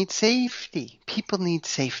 People need safety. People need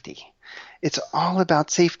safety. It's all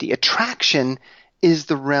about safety. Attraction is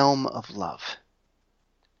the realm of love.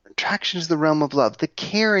 Attraction is the realm of love. The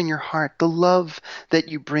care in your heart, the love that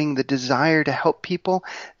you bring, the desire to help people,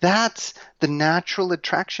 that's the natural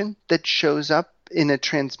attraction that shows up in a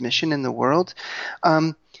transmission in the world.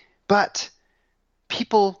 But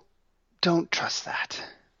people don't trust that,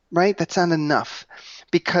 right? That's not enough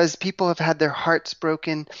because people have had their hearts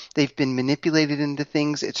broken. They've been manipulated into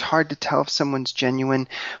things. It's hard to tell if someone's genuine.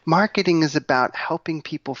 Marketing is about helping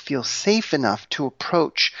people feel safe enough to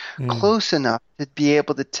approach, close enough to be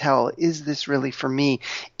able to tell, is this really for me?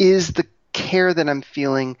 Is the care that I'm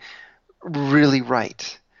feeling really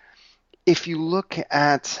right? If you look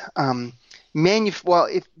at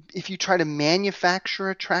if you try to manufacture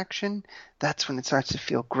attraction, that's when it starts to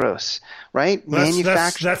feel gross, right?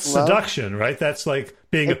 That's seduction, right? That's like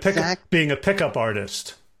being a pickup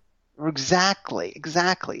artist. Exactly.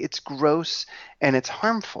 It's gross and it's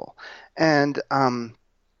harmful, and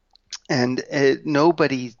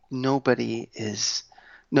nobody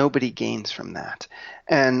gains from that,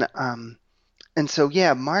 and so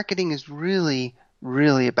marketing is really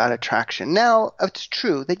about attraction. Now, it's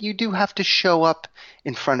true that you do have to show up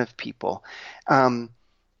in front of people.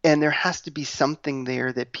 And there has to be something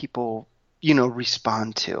there that people,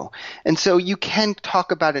 respond to. And so you can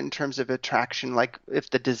talk about it in terms of attraction, like if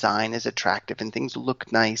the design is attractive and things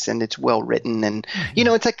look nice and it's well written. And,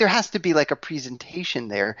 it's like there has to be like a presentation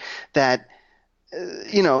there that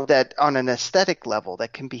that on an aesthetic level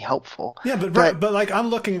that can be helpful. Yeah, but like I'm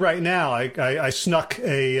looking right now, I snuck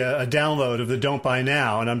a download of the Don't Buy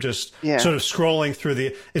Now, and I'm just sort of scrolling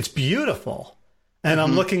through it's beautiful. And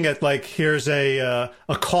I'm looking at like, here's a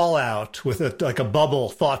call out with a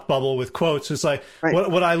thought bubble with quotes. It's like,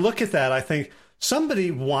 when I look at that, I think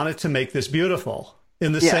somebody wanted to make this beautiful.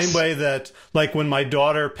 In the same way that, like, when my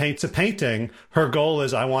daughter paints a painting, her goal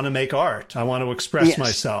is, I want to make art. I want to express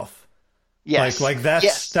myself. Yes. Like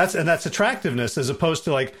that's attractiveness, as opposed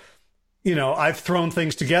to like, I've thrown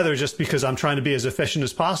things together just because I'm trying to be as efficient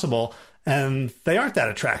as possible, and they aren't that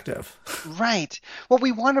attractive. Right. Well,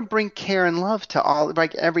 we want to bring care and love to all,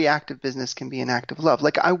 like every act of business can be an act of love.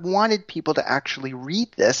 Like I wanted people to actually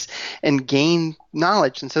read this and gain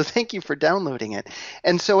knowledge. And so thank you for downloading it.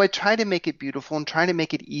 And so I try to make it beautiful and try to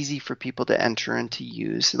make it easy for people to enter and to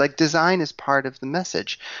use. Like design is part of the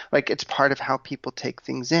message. Like it's part of how people take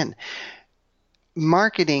things in.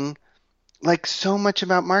 Marketing, like so much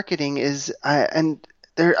about marketing is,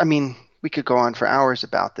 we could go on for hours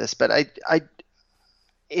about this, but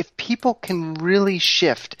if people can really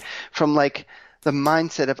shift from like the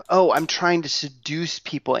mindset of, I'm trying to seduce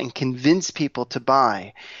people and convince people to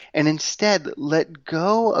buy, and instead let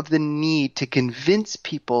go of the need to convince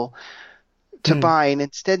people to buy, and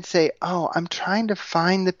instead say, I'm trying to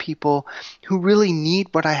find the people who really need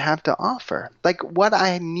what I have to offer. Like what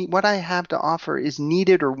I have to offer is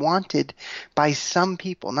needed or wanted by some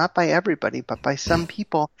people, not by everybody, but by some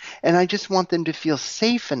people. And I just want them to feel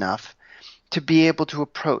safe enough to be able to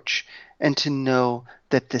approach and to know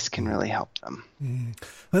that this can really help them.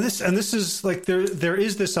 Well, this is like, there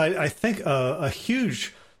is this, I think, a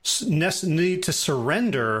huge need to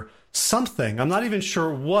surrender something. I'm not even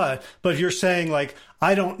sure what, but you're saying like,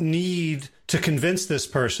 I don't need to convince this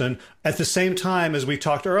person at the same time as we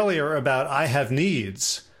talked earlier about I have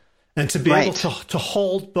needs, and to be able to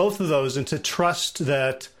hold both of those and to trust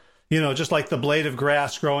that, just like the blade of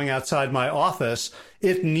grass growing outside my office,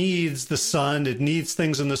 it needs the sun, it needs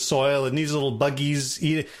things in the soil, it needs little buggies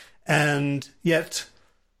eating, and yet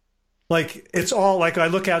like it's all like I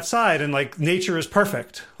look outside and like nature is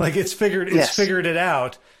perfect. Like it's figured it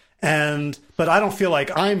out. But I don't feel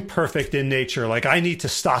like I'm perfect in nature. Like I need to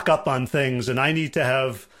stock up on things and I need to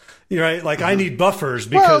have, right? Like I need buffers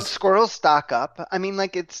Well, because squirrels stock up. I mean,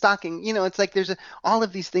 like it's stocking, it's like all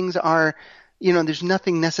of these things are, there's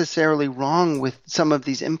nothing necessarily wrong with some of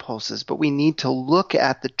these impulses, but we need to look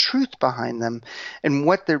at the truth behind them and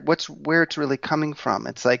where it's really coming from.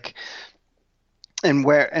 It's like, and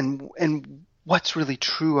what's really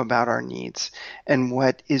true about our needs and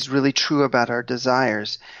what is really true about our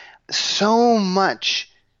desires. So much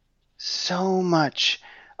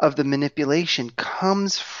of the manipulation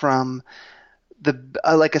comes from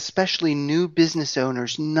like especially new business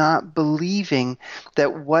owners not believing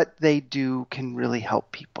that what they do can really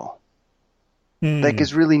help people, like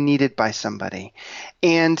is really needed by somebody.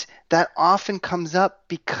 And that often comes up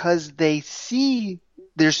because they see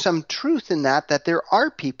there's some truth in that there are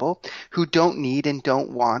people who don't need and don't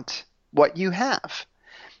want what you have.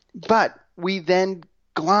 But we then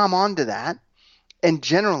glom onto that and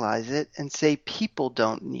generalize it and say people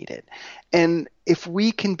don't need it. And if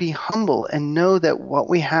we can be humble and know that what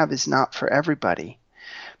we have is not for everybody,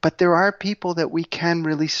 but there are people that we can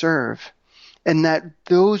really serve, and that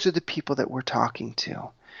those are the people that we're talking to,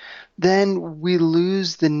 then we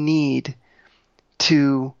lose the need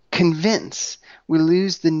to convince. We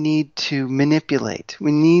lose the need to manipulate.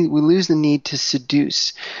 We lose the need to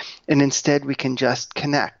seduce. And instead we can just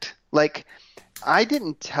connect. Like, I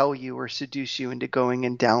didn't tell you or seduce you into going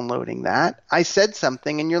and downloading that. I said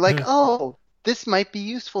something and you're like, oh, this might be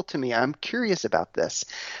useful to me. I'm curious about this.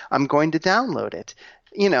 I'm going to download it,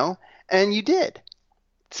 and you did.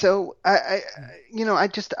 So I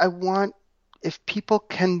want, if people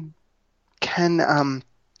can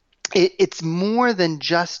it's more than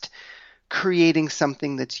just creating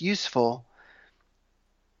something that's useful,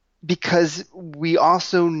 because we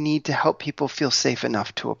also need to help people feel safe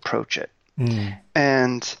enough to approach it.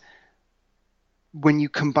 And when you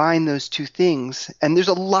combine those two things, and there's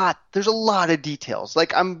a lot of details.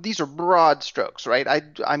 Like these are broad strokes, right?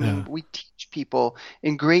 I mean, we teach people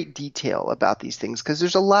in great detail about these things because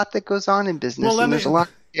there's a lot that goes on in business, and there's a lot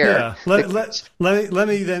there. Yeah. Let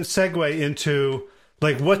me then segue into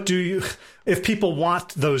like, what do you, if people want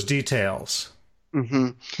those details,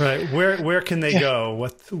 right? Where can they go?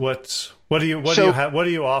 What do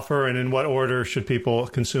you offer, and in what order should people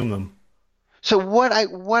consume them? So what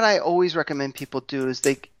I always recommend people do is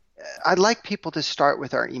I'd like people to start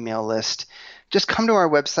with our email list. Just come to our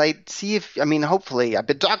website, see if, hopefully I've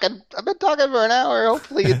been talking for an hour.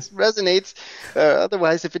 Hopefully it resonates.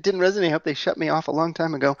 Otherwise, if it didn't resonate, I hope they shut me off a long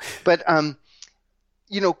time ago. But, come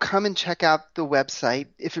and check out the website.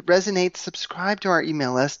 If it resonates, subscribe to our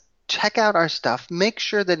email list, check out our stuff, make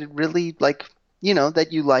sure that it really that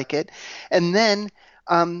you like it. And then,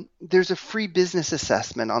 there's a free business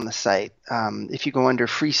assessment on the site. If you go under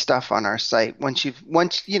free stuff on our site,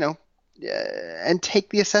 and take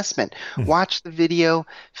the assessment, watch the video,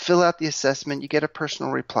 fill out the assessment, you get a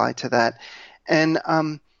personal reply to that. And,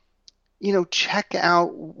 check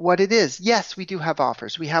out what it is. Yes, we do have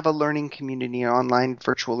offers. We have a learning community, an online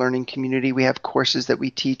virtual learning community. We have courses that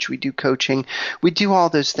we teach. We do coaching. We do all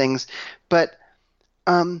those things. But,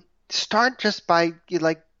 start just by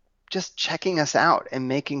just checking us out and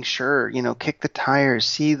making sure, kick the tires,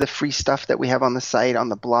 see the free stuff that we have on the site, on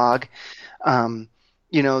the blog, the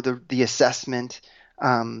assessment.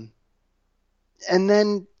 And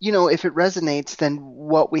then, if it resonates, then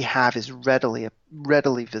what we have is readily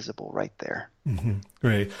visible right there.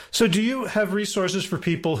 Great. So do you have resources for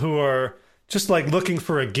people who are just like looking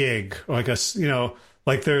for a gig, or like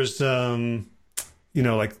like there's,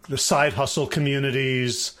 like the side hustle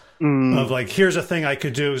communities, of like, here's a thing I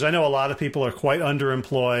could do, because I know a lot of people are quite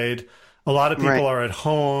underemployed. A lot of people are at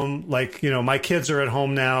home. Like, my kids are at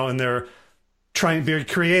home now and they're trying to be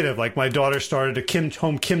creative. Like my daughter started a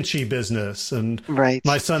home kimchi business, and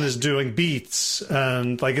my son is doing beats,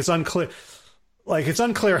 and like it's unclear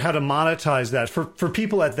how to monetize that for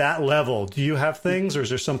people at that level. Do you have things, or is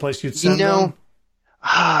there someplace you'd send them?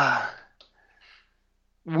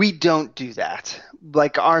 We don't do that.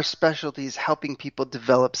 Like, our specialty is helping people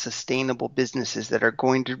develop sustainable businesses that are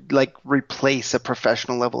going to replace a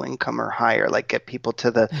professional level income or higher, like get people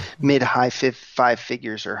to the mid-high five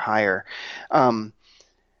figures or higher. The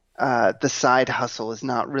side hustle is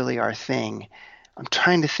not really our thing. I'm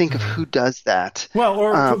trying to think of who does that.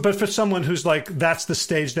 Well, but for someone who's like, that's the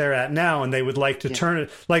stage they're at now, and they would like to turn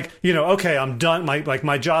it, okay, I'm done.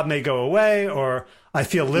 My job may go away, or I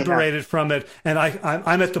feel liberated from it, and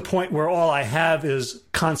I'm at the point where all I have is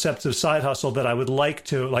concepts of side hustle that I would like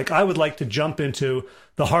to jump into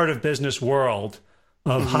the heart of business world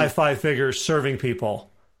of high five figures serving people.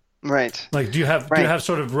 Right. Like, do you have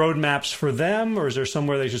sort of roadmaps for them, or is there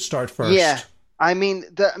somewhere they should start first? Yeah.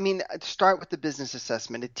 Start with the business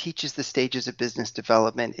assessment. It teaches the stages of business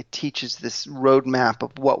development. It teaches this roadmap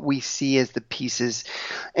of what we see as the pieces.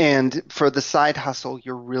 And for the side hustle,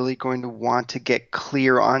 you're really going to want to get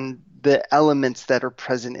clear on the elements that are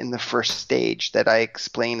present in the first stage that I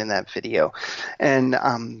explain in that video. And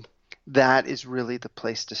that is really the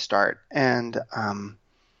place to start. And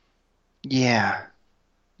yeah,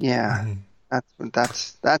 that's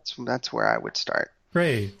where I would start.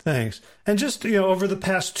 Great, thanks. And just over the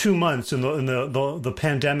past 2 months in the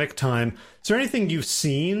pandemic time, is there anything you've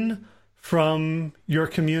seen from your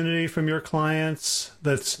community, from your clients,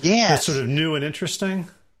 that's sort of new and interesting?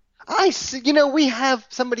 We have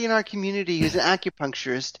somebody in our community who's an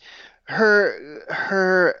acupuncturist.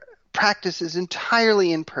 Her practice is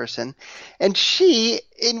entirely in person, and she,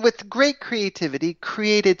 with great creativity,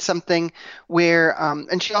 created something where,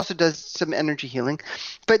 and she also does some energy healing,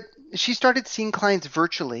 but she started seeing clients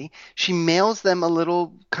virtually. She mails them a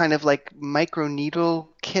little kind of like micro needle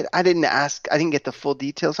kit. I didn't get the full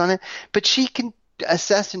details on it, but she can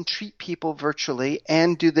assess and treat people virtually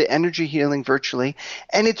and do the energy healing virtually,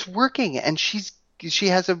 and it's working. And she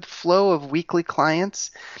has a flow of weekly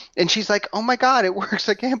clients, and she's like, "Oh my God, it works!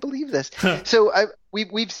 I can't believe this." So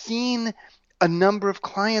we've seen a number of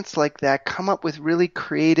clients like that come up with really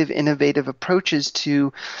creative, innovative approaches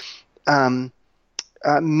to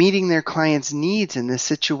meeting their clients' needs in this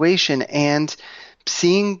situation, and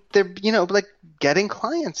seeing their, getting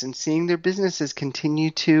clients and seeing their businesses continue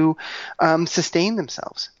to sustain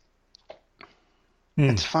themselves.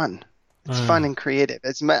 It's fun. It's fun and creative.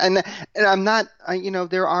 And I'm not,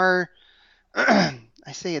 there are,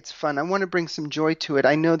 I say it's fun. I want to bring some joy to it.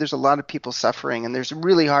 I know there's a lot of people suffering and there's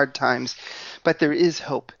really hard times, but there is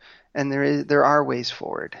hope and there are ways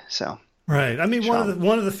forward. So. Right. I mean,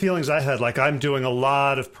 one of the feelings I had, like I'm doing a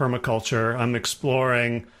lot of permaculture. I'm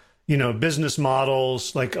exploring, business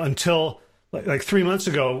models. Like until like 3 months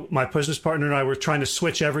ago, my business partner and I were trying to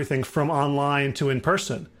switch everything from online to in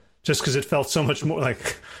person, just because it felt so much more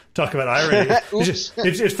like, talk about irony.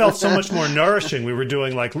 it felt so much more nourishing. We were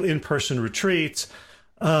doing like in-person retreats.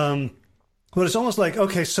 But it's almost like,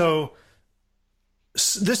 okay, so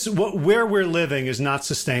where we're living is not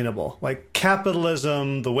sustainable. Like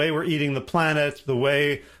capitalism, the way we're eating the planet, the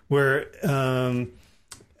way we're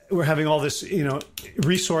having all this,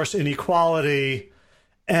 resource inequality,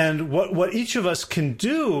 and what each of us can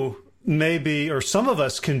do, maybe, or some of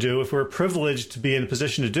us can do, if we're privileged to be in a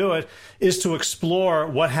position to do it, is to explore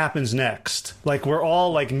what happens next. Like we're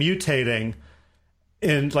all like mutating,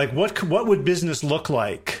 and like what would business look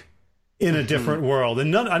like in a different world?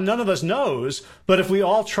 And none of us knows, but if we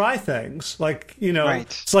all try things, like, right.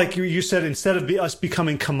 It's like you said, instead of us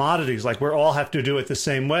becoming commodities, like we all have to do it the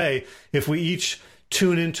same way, if we each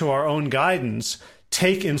tune into our own guidance,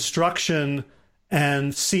 take instruction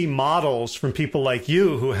and see models from people like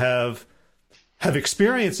you who have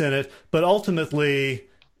experience in it, but ultimately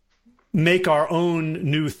make our own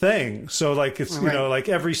new thing. So like it's, right. Like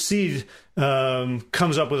every seed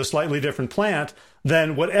comes up with a slightly different plant,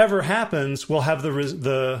 then whatever happens will have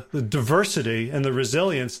the diversity and the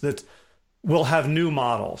resilience that will have new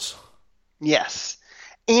models. Yes.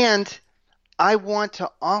 And I want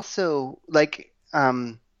to also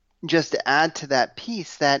just to add to that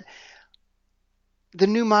piece that the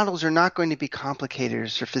new models are not going to be complicated or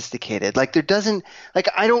sophisticated.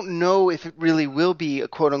 I don't know if it really will be a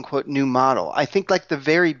quote unquote new model. I think like the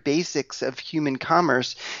very basics of human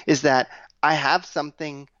commerce is that I have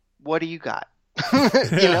something, what do you got?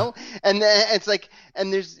 And it's like,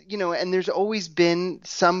 and there's always been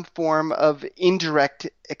some form of indirect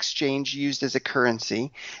exchange used as a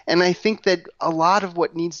currency. And I think that a lot of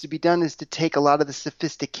what needs to be done is to take a lot of the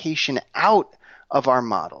sophistication out of our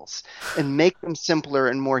models and make them simpler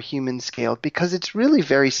and more human scaled, because it's really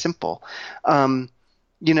very simple.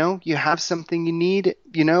 You have something you need,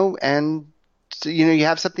 and so, you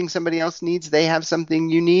have something somebody else needs, they have something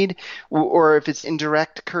you need, or if it's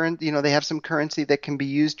indirect current, they have some currency that can be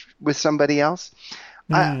used with somebody else.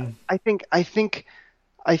 I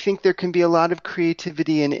think there can be a lot of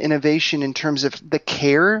creativity and innovation in terms of the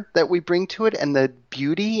care that we bring to it and the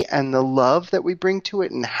beauty and the love that we bring to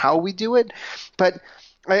it and how we do it. But,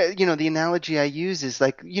 the analogy I use is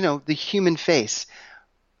like, the human face.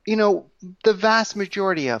 The vast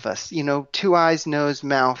majority of us, 2 eyes, nose,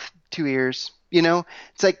 mouth, 2 ears,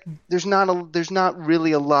 it's like there's not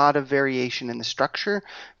really a lot of variation in the structure,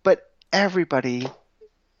 but everybody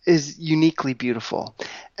is uniquely beautiful.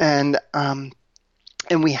 And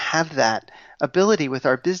we have that ability with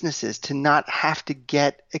our businesses to not have to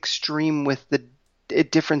get extreme with the a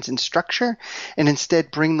difference in structure, and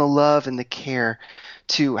instead bring the love and the care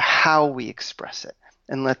to how we express it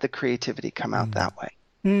and let the creativity come out that way.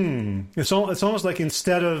 It's almost like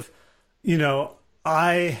instead of,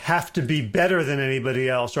 I have to be better than anybody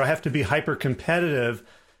else or I have to be hyper competitive,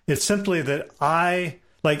 it's simply that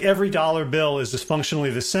like every dollar bill is just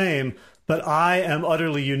functionally the same, but I am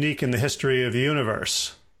utterly unique in the history of the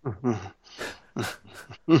universe. And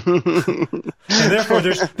therefore,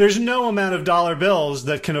 there's no amount of dollar bills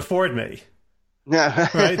that can afford me.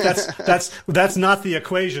 Right? That's not the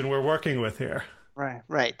equation we're working with here.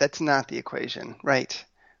 Right. That's not the equation. Right.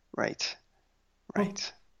 Oh,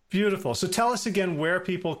 beautiful. So tell us again where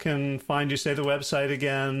people can find you. Say the website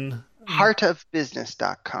again.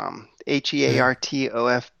 Heartofbusiness.com.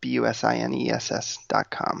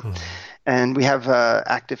 HEARTOFBUSINESS.com. And we have an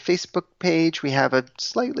active Facebook page. We have a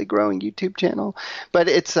slightly growing YouTube channel, but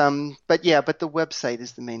the website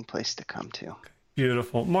is the main place to come to.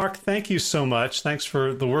 Beautiful. Mark, thank you so much. Thanks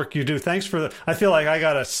for the work you do. Thanks for I feel like I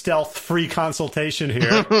got a stealth free consultation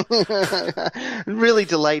here. I'm really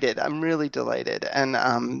delighted.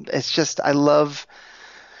 And it's just, I love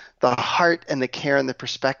the heart and the care and the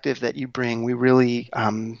perspective that you bring. We really,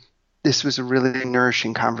 this was a really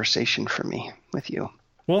nourishing conversation for me with you.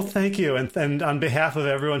 Well, thank you. And on behalf of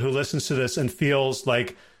everyone who listens to this and feels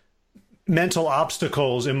like mental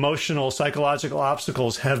obstacles, emotional, psychological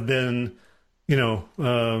obstacles have been,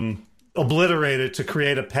 obliterated to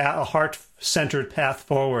create a heart-centered path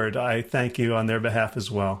forward, I thank you on their behalf as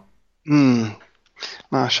well.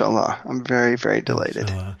 MashaAllah. I'm very, very delighted.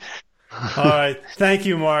 All right. Thank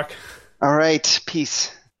you, Mark. All right.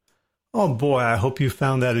 Peace. Oh, boy, I hope you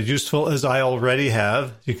found that as useful as I already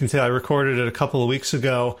have. You can see I recorded it a couple of weeks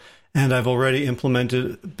ago, and I've already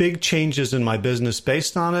implemented big changes in my business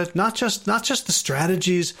based on it. Not just the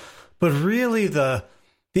strategies, but really the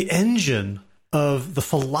engine of the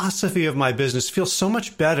philosophy of my business feels so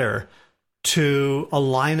much better to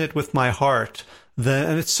align it with my heart.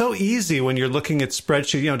 And it's so easy when you're looking at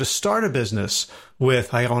spreadsheet, to start a business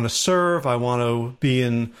with, I want to serve, I want to be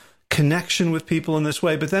in connection with people in this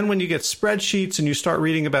way. But then when you get spreadsheets and you start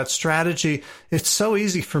reading about strategy, it's so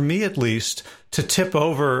easy for me, at least, to tip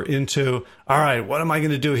over into, all right, what am I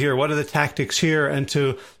going to do here? What are the tactics here? And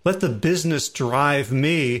to let the business drive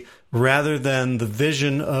me rather than the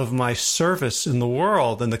vision of my service in the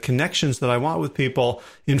world and the connections that I want with people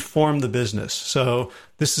inform the business. So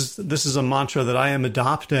this is a mantra that I am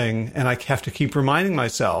adopting, and I have to keep reminding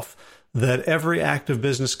myself that every act of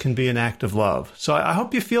business can be an act of love. So I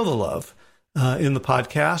hope you feel the love in the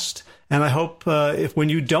podcast. And I hope if when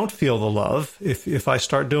you don't feel the love, if I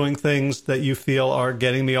start doing things that you feel are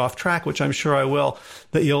getting me off track, which I'm sure I will,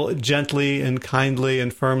 that you'll gently and kindly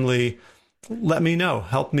and firmly let me know.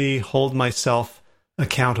 Help me hold myself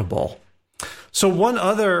accountable. So one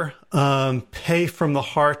other pay from the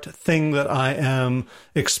heart thing that I am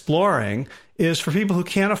exploring is for people who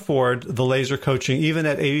can't afford the laser coaching, even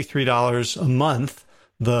at $83 a month,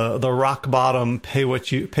 the rock bottom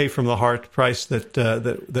pay from the heart price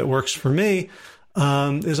that works for me,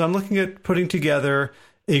 is I'm looking at putting together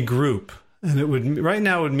a group, and it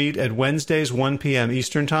would meet at Wednesdays 1 p.m.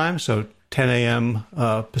 Eastern time, so 10 a.m.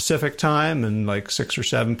 Pacific time, and like 6 or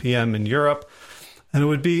 7 p.m. in Europe, and it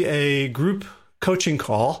would be a group coaching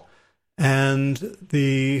call. And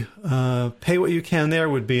the pay what you can there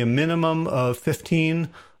would be a minimum of $15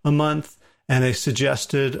 a month and a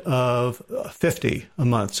suggested of $50 a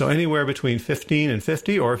month. So anywhere between $15 and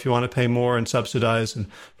 $50, or if you want to pay more and subsidize and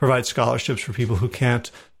provide scholarships for people who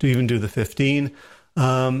can't even do the $15.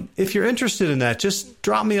 If you're interested in that, just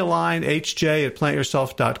drop me a line,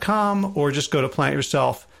 hj@plantyourself.com, or just go to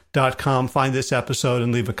plantyourself.com, find this episode,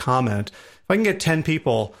 and leave a comment. If I can get 10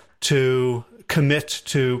 people to commit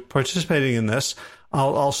to participating in this,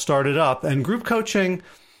 I'll start it up. And group coaching,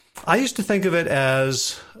 I used to think of it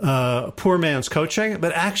as poor man's coaching,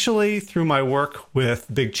 but actually through my work with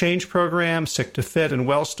Big Change Program, Sick to Fit, and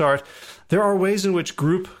WellStart, there are ways in which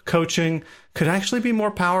group coaching could actually be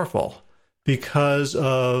more powerful because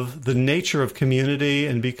of the nature of community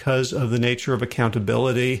and because of the nature of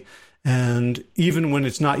accountability. And even when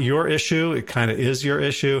it's not your issue, it kind of is your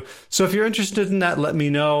issue. So if you're interested in that, let me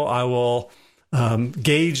know. I will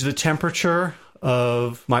gauge the temperature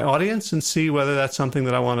of my audience and see whether that's something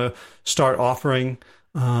that I want to start offering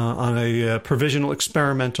on a provisional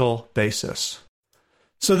experimental basis.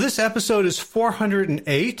 So this episode is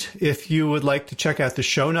 408. If you would like to check out the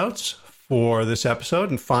show notes for this episode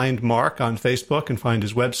and find Mark on Facebook and find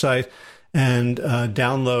his website and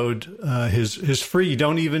download his free, you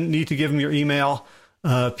don't even need to give him your email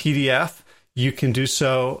PDF. you can do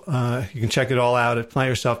so. You can check it all out at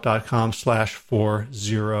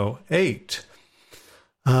plantyourself.com/408.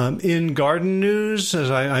 In garden news,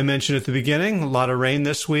 as I mentioned at the beginning, a lot of rain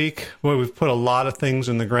this week. Well, we've put a lot of things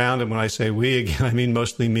in the ground. And when I say we, again, I mean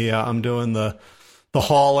mostly Mia. I'm doing the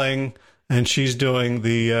hauling, and she's doing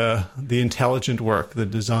the intelligent work, the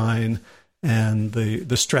design, and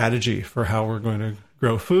the strategy for how we're going to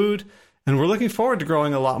grow food. And we're looking forward to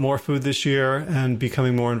growing a lot more food this year and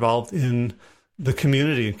becoming more involved in the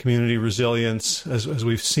community and community resilience as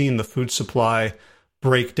we've seen the food supply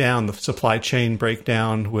break down, the supply chain break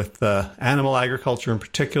down with animal agriculture in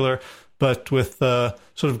particular, but with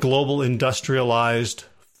sort of global industrialized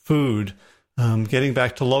food. Getting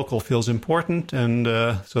back to local feels important, and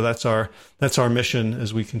so that's our mission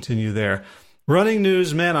as we continue there. Running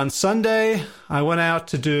news, man, on Sunday, I went out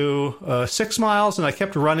to do 6 miles, and I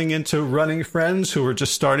kept running into running friends who were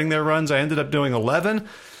just starting their runs. I ended up doing 11,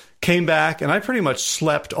 came back, and I pretty much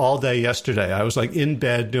slept all day yesterday. I was like in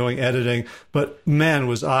bed doing editing, but man,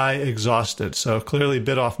 was I exhausted. So clearly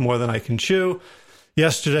bit off more than I can chew.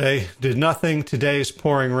 Yesterday, did nothing. Today's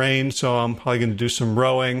pouring rain, so I'm probably going to do some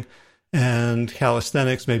rowing and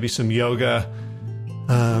calisthenics, maybe some yoga,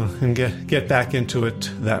 and get back into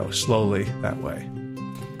it slowly that way.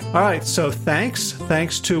 All right, so thanks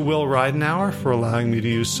to Will Ridenhour for allowing me to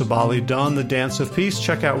use Sabali Dawn, the Dance of Peace.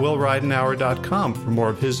 Check out willridenhour.com for more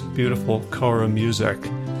of his beautiful Kora music.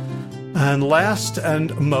 And last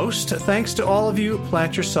and most, thanks to all of you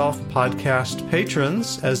Plant Yourself podcast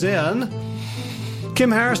patrons, as in Kim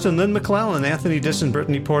Harrison, Lynn McClellan, Anthony Disson,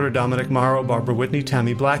 Brittany Porter, Dominic Morrow, Barbara Whitney,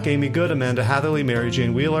 Tammy Black, Amy Good, Amanda Hatherley, Mary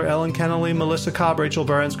Jane Wheeler, Ellen Kennelly, Melissa Cobb, Rachel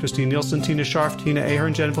Burns, Christine Nielsen, Tina Scharf, Tina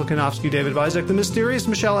Ahern, Jennifer Kanofsky, David Isaac, The Mysterious,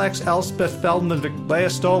 Michelle X, Elspeth Feldman, Leah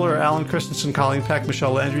Stoller, Alan Christensen, Colleen Peck,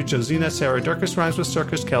 Michelle Landry, Josina, Sarah Durkis, Rhymes with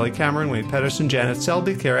Circus, Kelly Cameron, Wayne Pedersen, Janet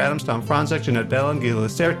Selby, Kara Adams, Tom Franzek, Jeanette Bellin, Gila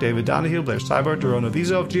Lacerte, David Donahue, Blair Cyber, Dorona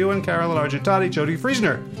Vizov, Gio and Carolyn Argentati, Jody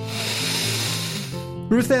Friesner,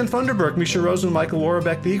 Ruth Ann Funderburk, Misha Rosen, Michael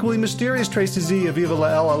Warbeck, The Equally Mysterious, Tracy Z, Aviva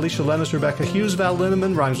Lael, Alicia Lennis, Rebecca Hughes, Val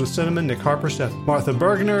Linneman, Rhymes with Cinnamon, Nick Harper, Steph, Martha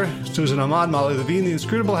Bergner, Susan Ahmad, Molly Levine, The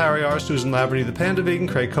Inscrutable Harry R., Susan Laverty, The Panda Vegan,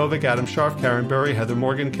 Craig Kovic, Adam Scharf, Karen Burry, Heather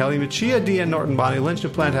Morgan, Kelly Machia, Deanne Norton, Bonnie Lynch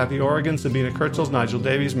of Plant Happy Oregon, Sabina Kurtzels, Nigel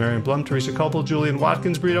Davies, Marion Blum, Teresa Copel, Julian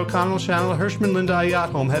Watkins, Breed O'Connell, Shannon Hirschman, Linda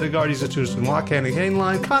Ayat, Home Hedegaard, Isa Tucson Watt, Connie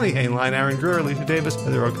Hainline, Aaron Greer, Lisa Davis,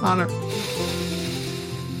 Heather O'Connor,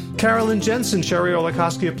 Carolyn Jensen, Sherry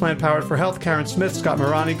Olakoski of Plant Powered for Health, Karen Smith, Scott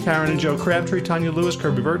Morani, Karen and Joe Crabtree, Tanya Lewis,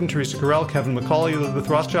 Kirby Burton, Teresa Carell, Kevin McCauley, Elizabeth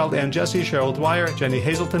Rothschild, Ann Jesse, Cheryl Dwyer, Jenny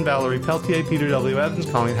Hazelton, Valerie Peltier, Peter W. Evans,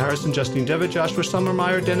 Colleen Harrison, Justine Devitt, Joshua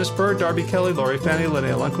Summermeyer, Dennis Bird, Darby Kelly, Lori Fanny,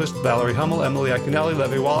 Linnea Lundquist, Valerie Hummel, Emily Iaconelli,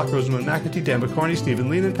 Levy Wallach, Rosamund McAtee, Dan McCorney,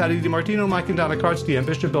 Stephen Lehman, Patty DiMartino, Mike and Donna Karts, D.M.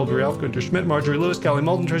 Bishop, Bill Brielle, Gunter Schmidt, Marjorie Lewis, Kelly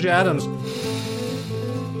Molden, Tricia Adams,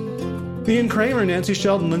 Ian Kramer, Nancy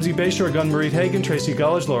Sheldon, Lindsay Bayshore, Gunn-Marie Hagan, Tracy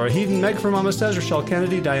Gullidge, Laura Heaton, Meg from Mama Says, Rochelle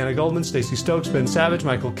Kennedy, Diana Goldman, Stacey Stokes, Ben Savage,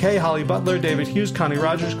 Michael Kay, Holly Butler, David Hughes, Connie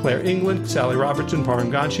Rogers, Claire England, Sally Robertson,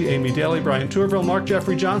 Param Ganshi, Amy Daly, Brian Tourville, Mark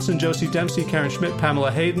Jeffrey Johnson, Josie Dempsey, Karen Schmidt,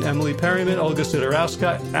 Pamela Hayden, Emily Perryman, Olga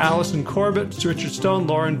Sidorowska, Allison Corbett, Richard Stone,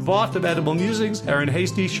 Lauren Vaught of Edible Musings, Aaron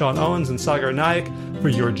Hasty, Sean Owens, and Sagar Naik for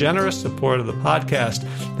your generous support of the podcast.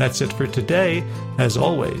 That's it for today. As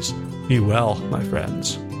always, be well, my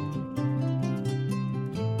friends.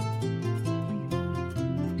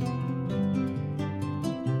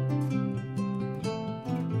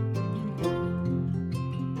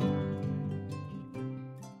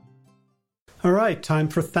 All right, time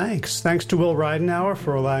for thanks. Thanks to Will Ridenhour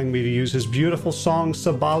for allowing me to use his beautiful song,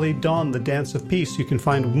 Sabali Dawn, the Dance of Peace. You can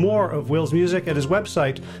find more of Will's music at his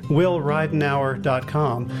website,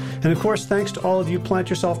 willridenhour.com. And of course, thanks to all of you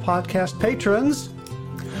Plant Yourself podcast patrons.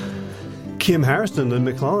 Kim Harrison, Lynn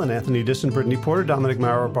McClellan, Anthony Disson, Brittany Porter, Dominic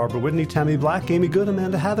Maurer, Barbara Whitney, Tammy Black, Amy Good,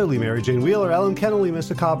 Amanda Hatherley, Mary Jane Wheeler, Ellen Kennelly,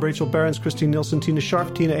 Mr. Cobb, Rachel Behrens, Christine Nielsen, Tina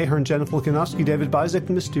Sharp, Tina Ahern, Jennifer Kanofsky, David Bizek,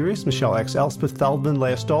 The Mysterious, Michelle X, Elspeth Feldman,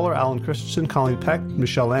 Leah Stoller, Alan Christensen, Colleen Peck,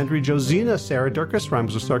 Michelle Landry, Josina, Sarah Durkis,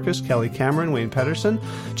 Rhymes with Circus, Kelly Cameron, Wayne Pedersen,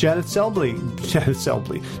 Janet Selby.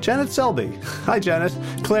 Hi, Janet.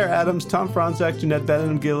 Claire Adams, Tom Franzek, Jeanette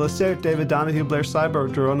Benham, Gil Lacerte, David Donahue, Blair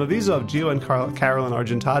Cyber, Dorona Vizov, Gio and Carolyn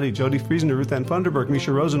Argentati, Jody Friesner, Ruth Ann Funderburk, Misha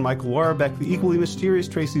Rosen, Michael Warbeck, The Equally Mysterious,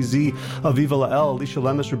 Tracy Z, Aviva Lael, Alicia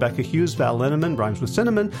Lemus, Rebecca Hughes, Val Linneman, Rhymes with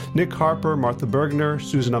Cinnamon, Nick Harper, Martha Bergner,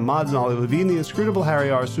 Susan Ahmad, Molly Levine, The Inscrutable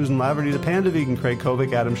Harry R., Susan Laverty, The Panda Vegan, Craig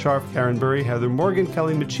Kovic, Adam Scharf, Karen Burry, Heather Morgan,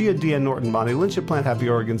 Kelly Machia, Deanne Norton, Bonnie Lynch of Plant Happy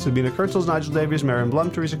Oregon, Sabina Kurtzels, Nigel Davies, Marion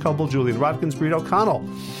Blum, Teresa Copel, Julian Watkins, Breed O'Connell,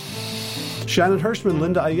 Shannon Hirschman,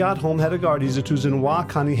 Linda Ayat, Holm Hedegaard, Izatu Zinwa,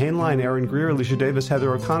 Connie Hainline, Aaron Greer, Alicia Davis,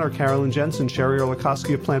 Heather O'Connor, Carolyn Jensen, Sherry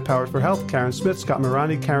Orlikoski of Plant Powered for Health, Karen Smith, Scott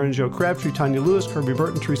Morani, Karen Jo Crabtree, Tanya Lewis, Kirby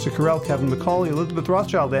Burton, Teresa Carell, Kevin McCauley, Elizabeth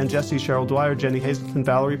Rothschild, Ann Jesse, Cheryl Dwyer, Jenny Hazelton,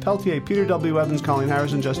 Valerie Peltier, Peter W. Evans, Colleen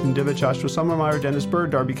Harrison, Justin Divich, Joshua Summermeyer, Dennis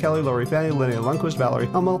Bird, Darby Kelly, Lori Fanny, Linnea Lundquist, Valerie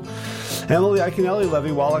Hummel, Emily Iaconelli,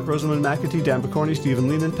 Levy Wallach, Rosamund McAtee, Dan Picorni, Stephen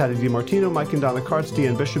Lehman, Patty DiMartino, Mike and Donna Kartz,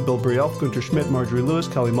 Deanne Bishop, Bill Brielf, Gunter Schmidt, Marjorie Lewis,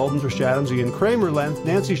 Kelly Molden, Trish Adams, Ian Kramer,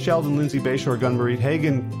 Nancy Sheldon, Lindsay Bayshore, Gunmarie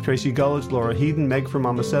Hagen, Tracy Gullidge, Laura Heaton, Meg from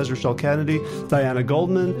Mama Says, Rochelle Kennedy, Diana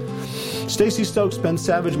Goldman, Stacey Stokes, Ben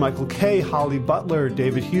Savage, Michael Kay, Holly Butler,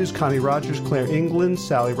 David Hughes, Connie Rogers, Claire England,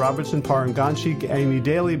 Sally Robertson, Paran Ganshi, Amy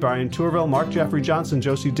Daly, Brian Tourville, Mark Jeffrey Johnson,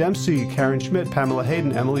 Josie Dempsey, Karen Schmidt, Pamela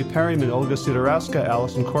Hayden, Emily Perryman, Olga Sidorowska,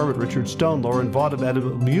 Allison Corbett, Richard Stone, Lauren Vaught of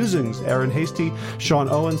Edible Musings, Aaron Hasty, Sean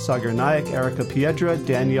Owen, Sagar Nayak, Erica Piedra,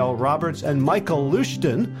 Danielle Roberts, and Michael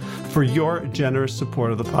Lushton for your generous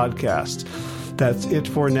support of the podcast. That's it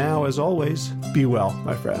for now. As always, be well,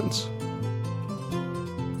 my friends.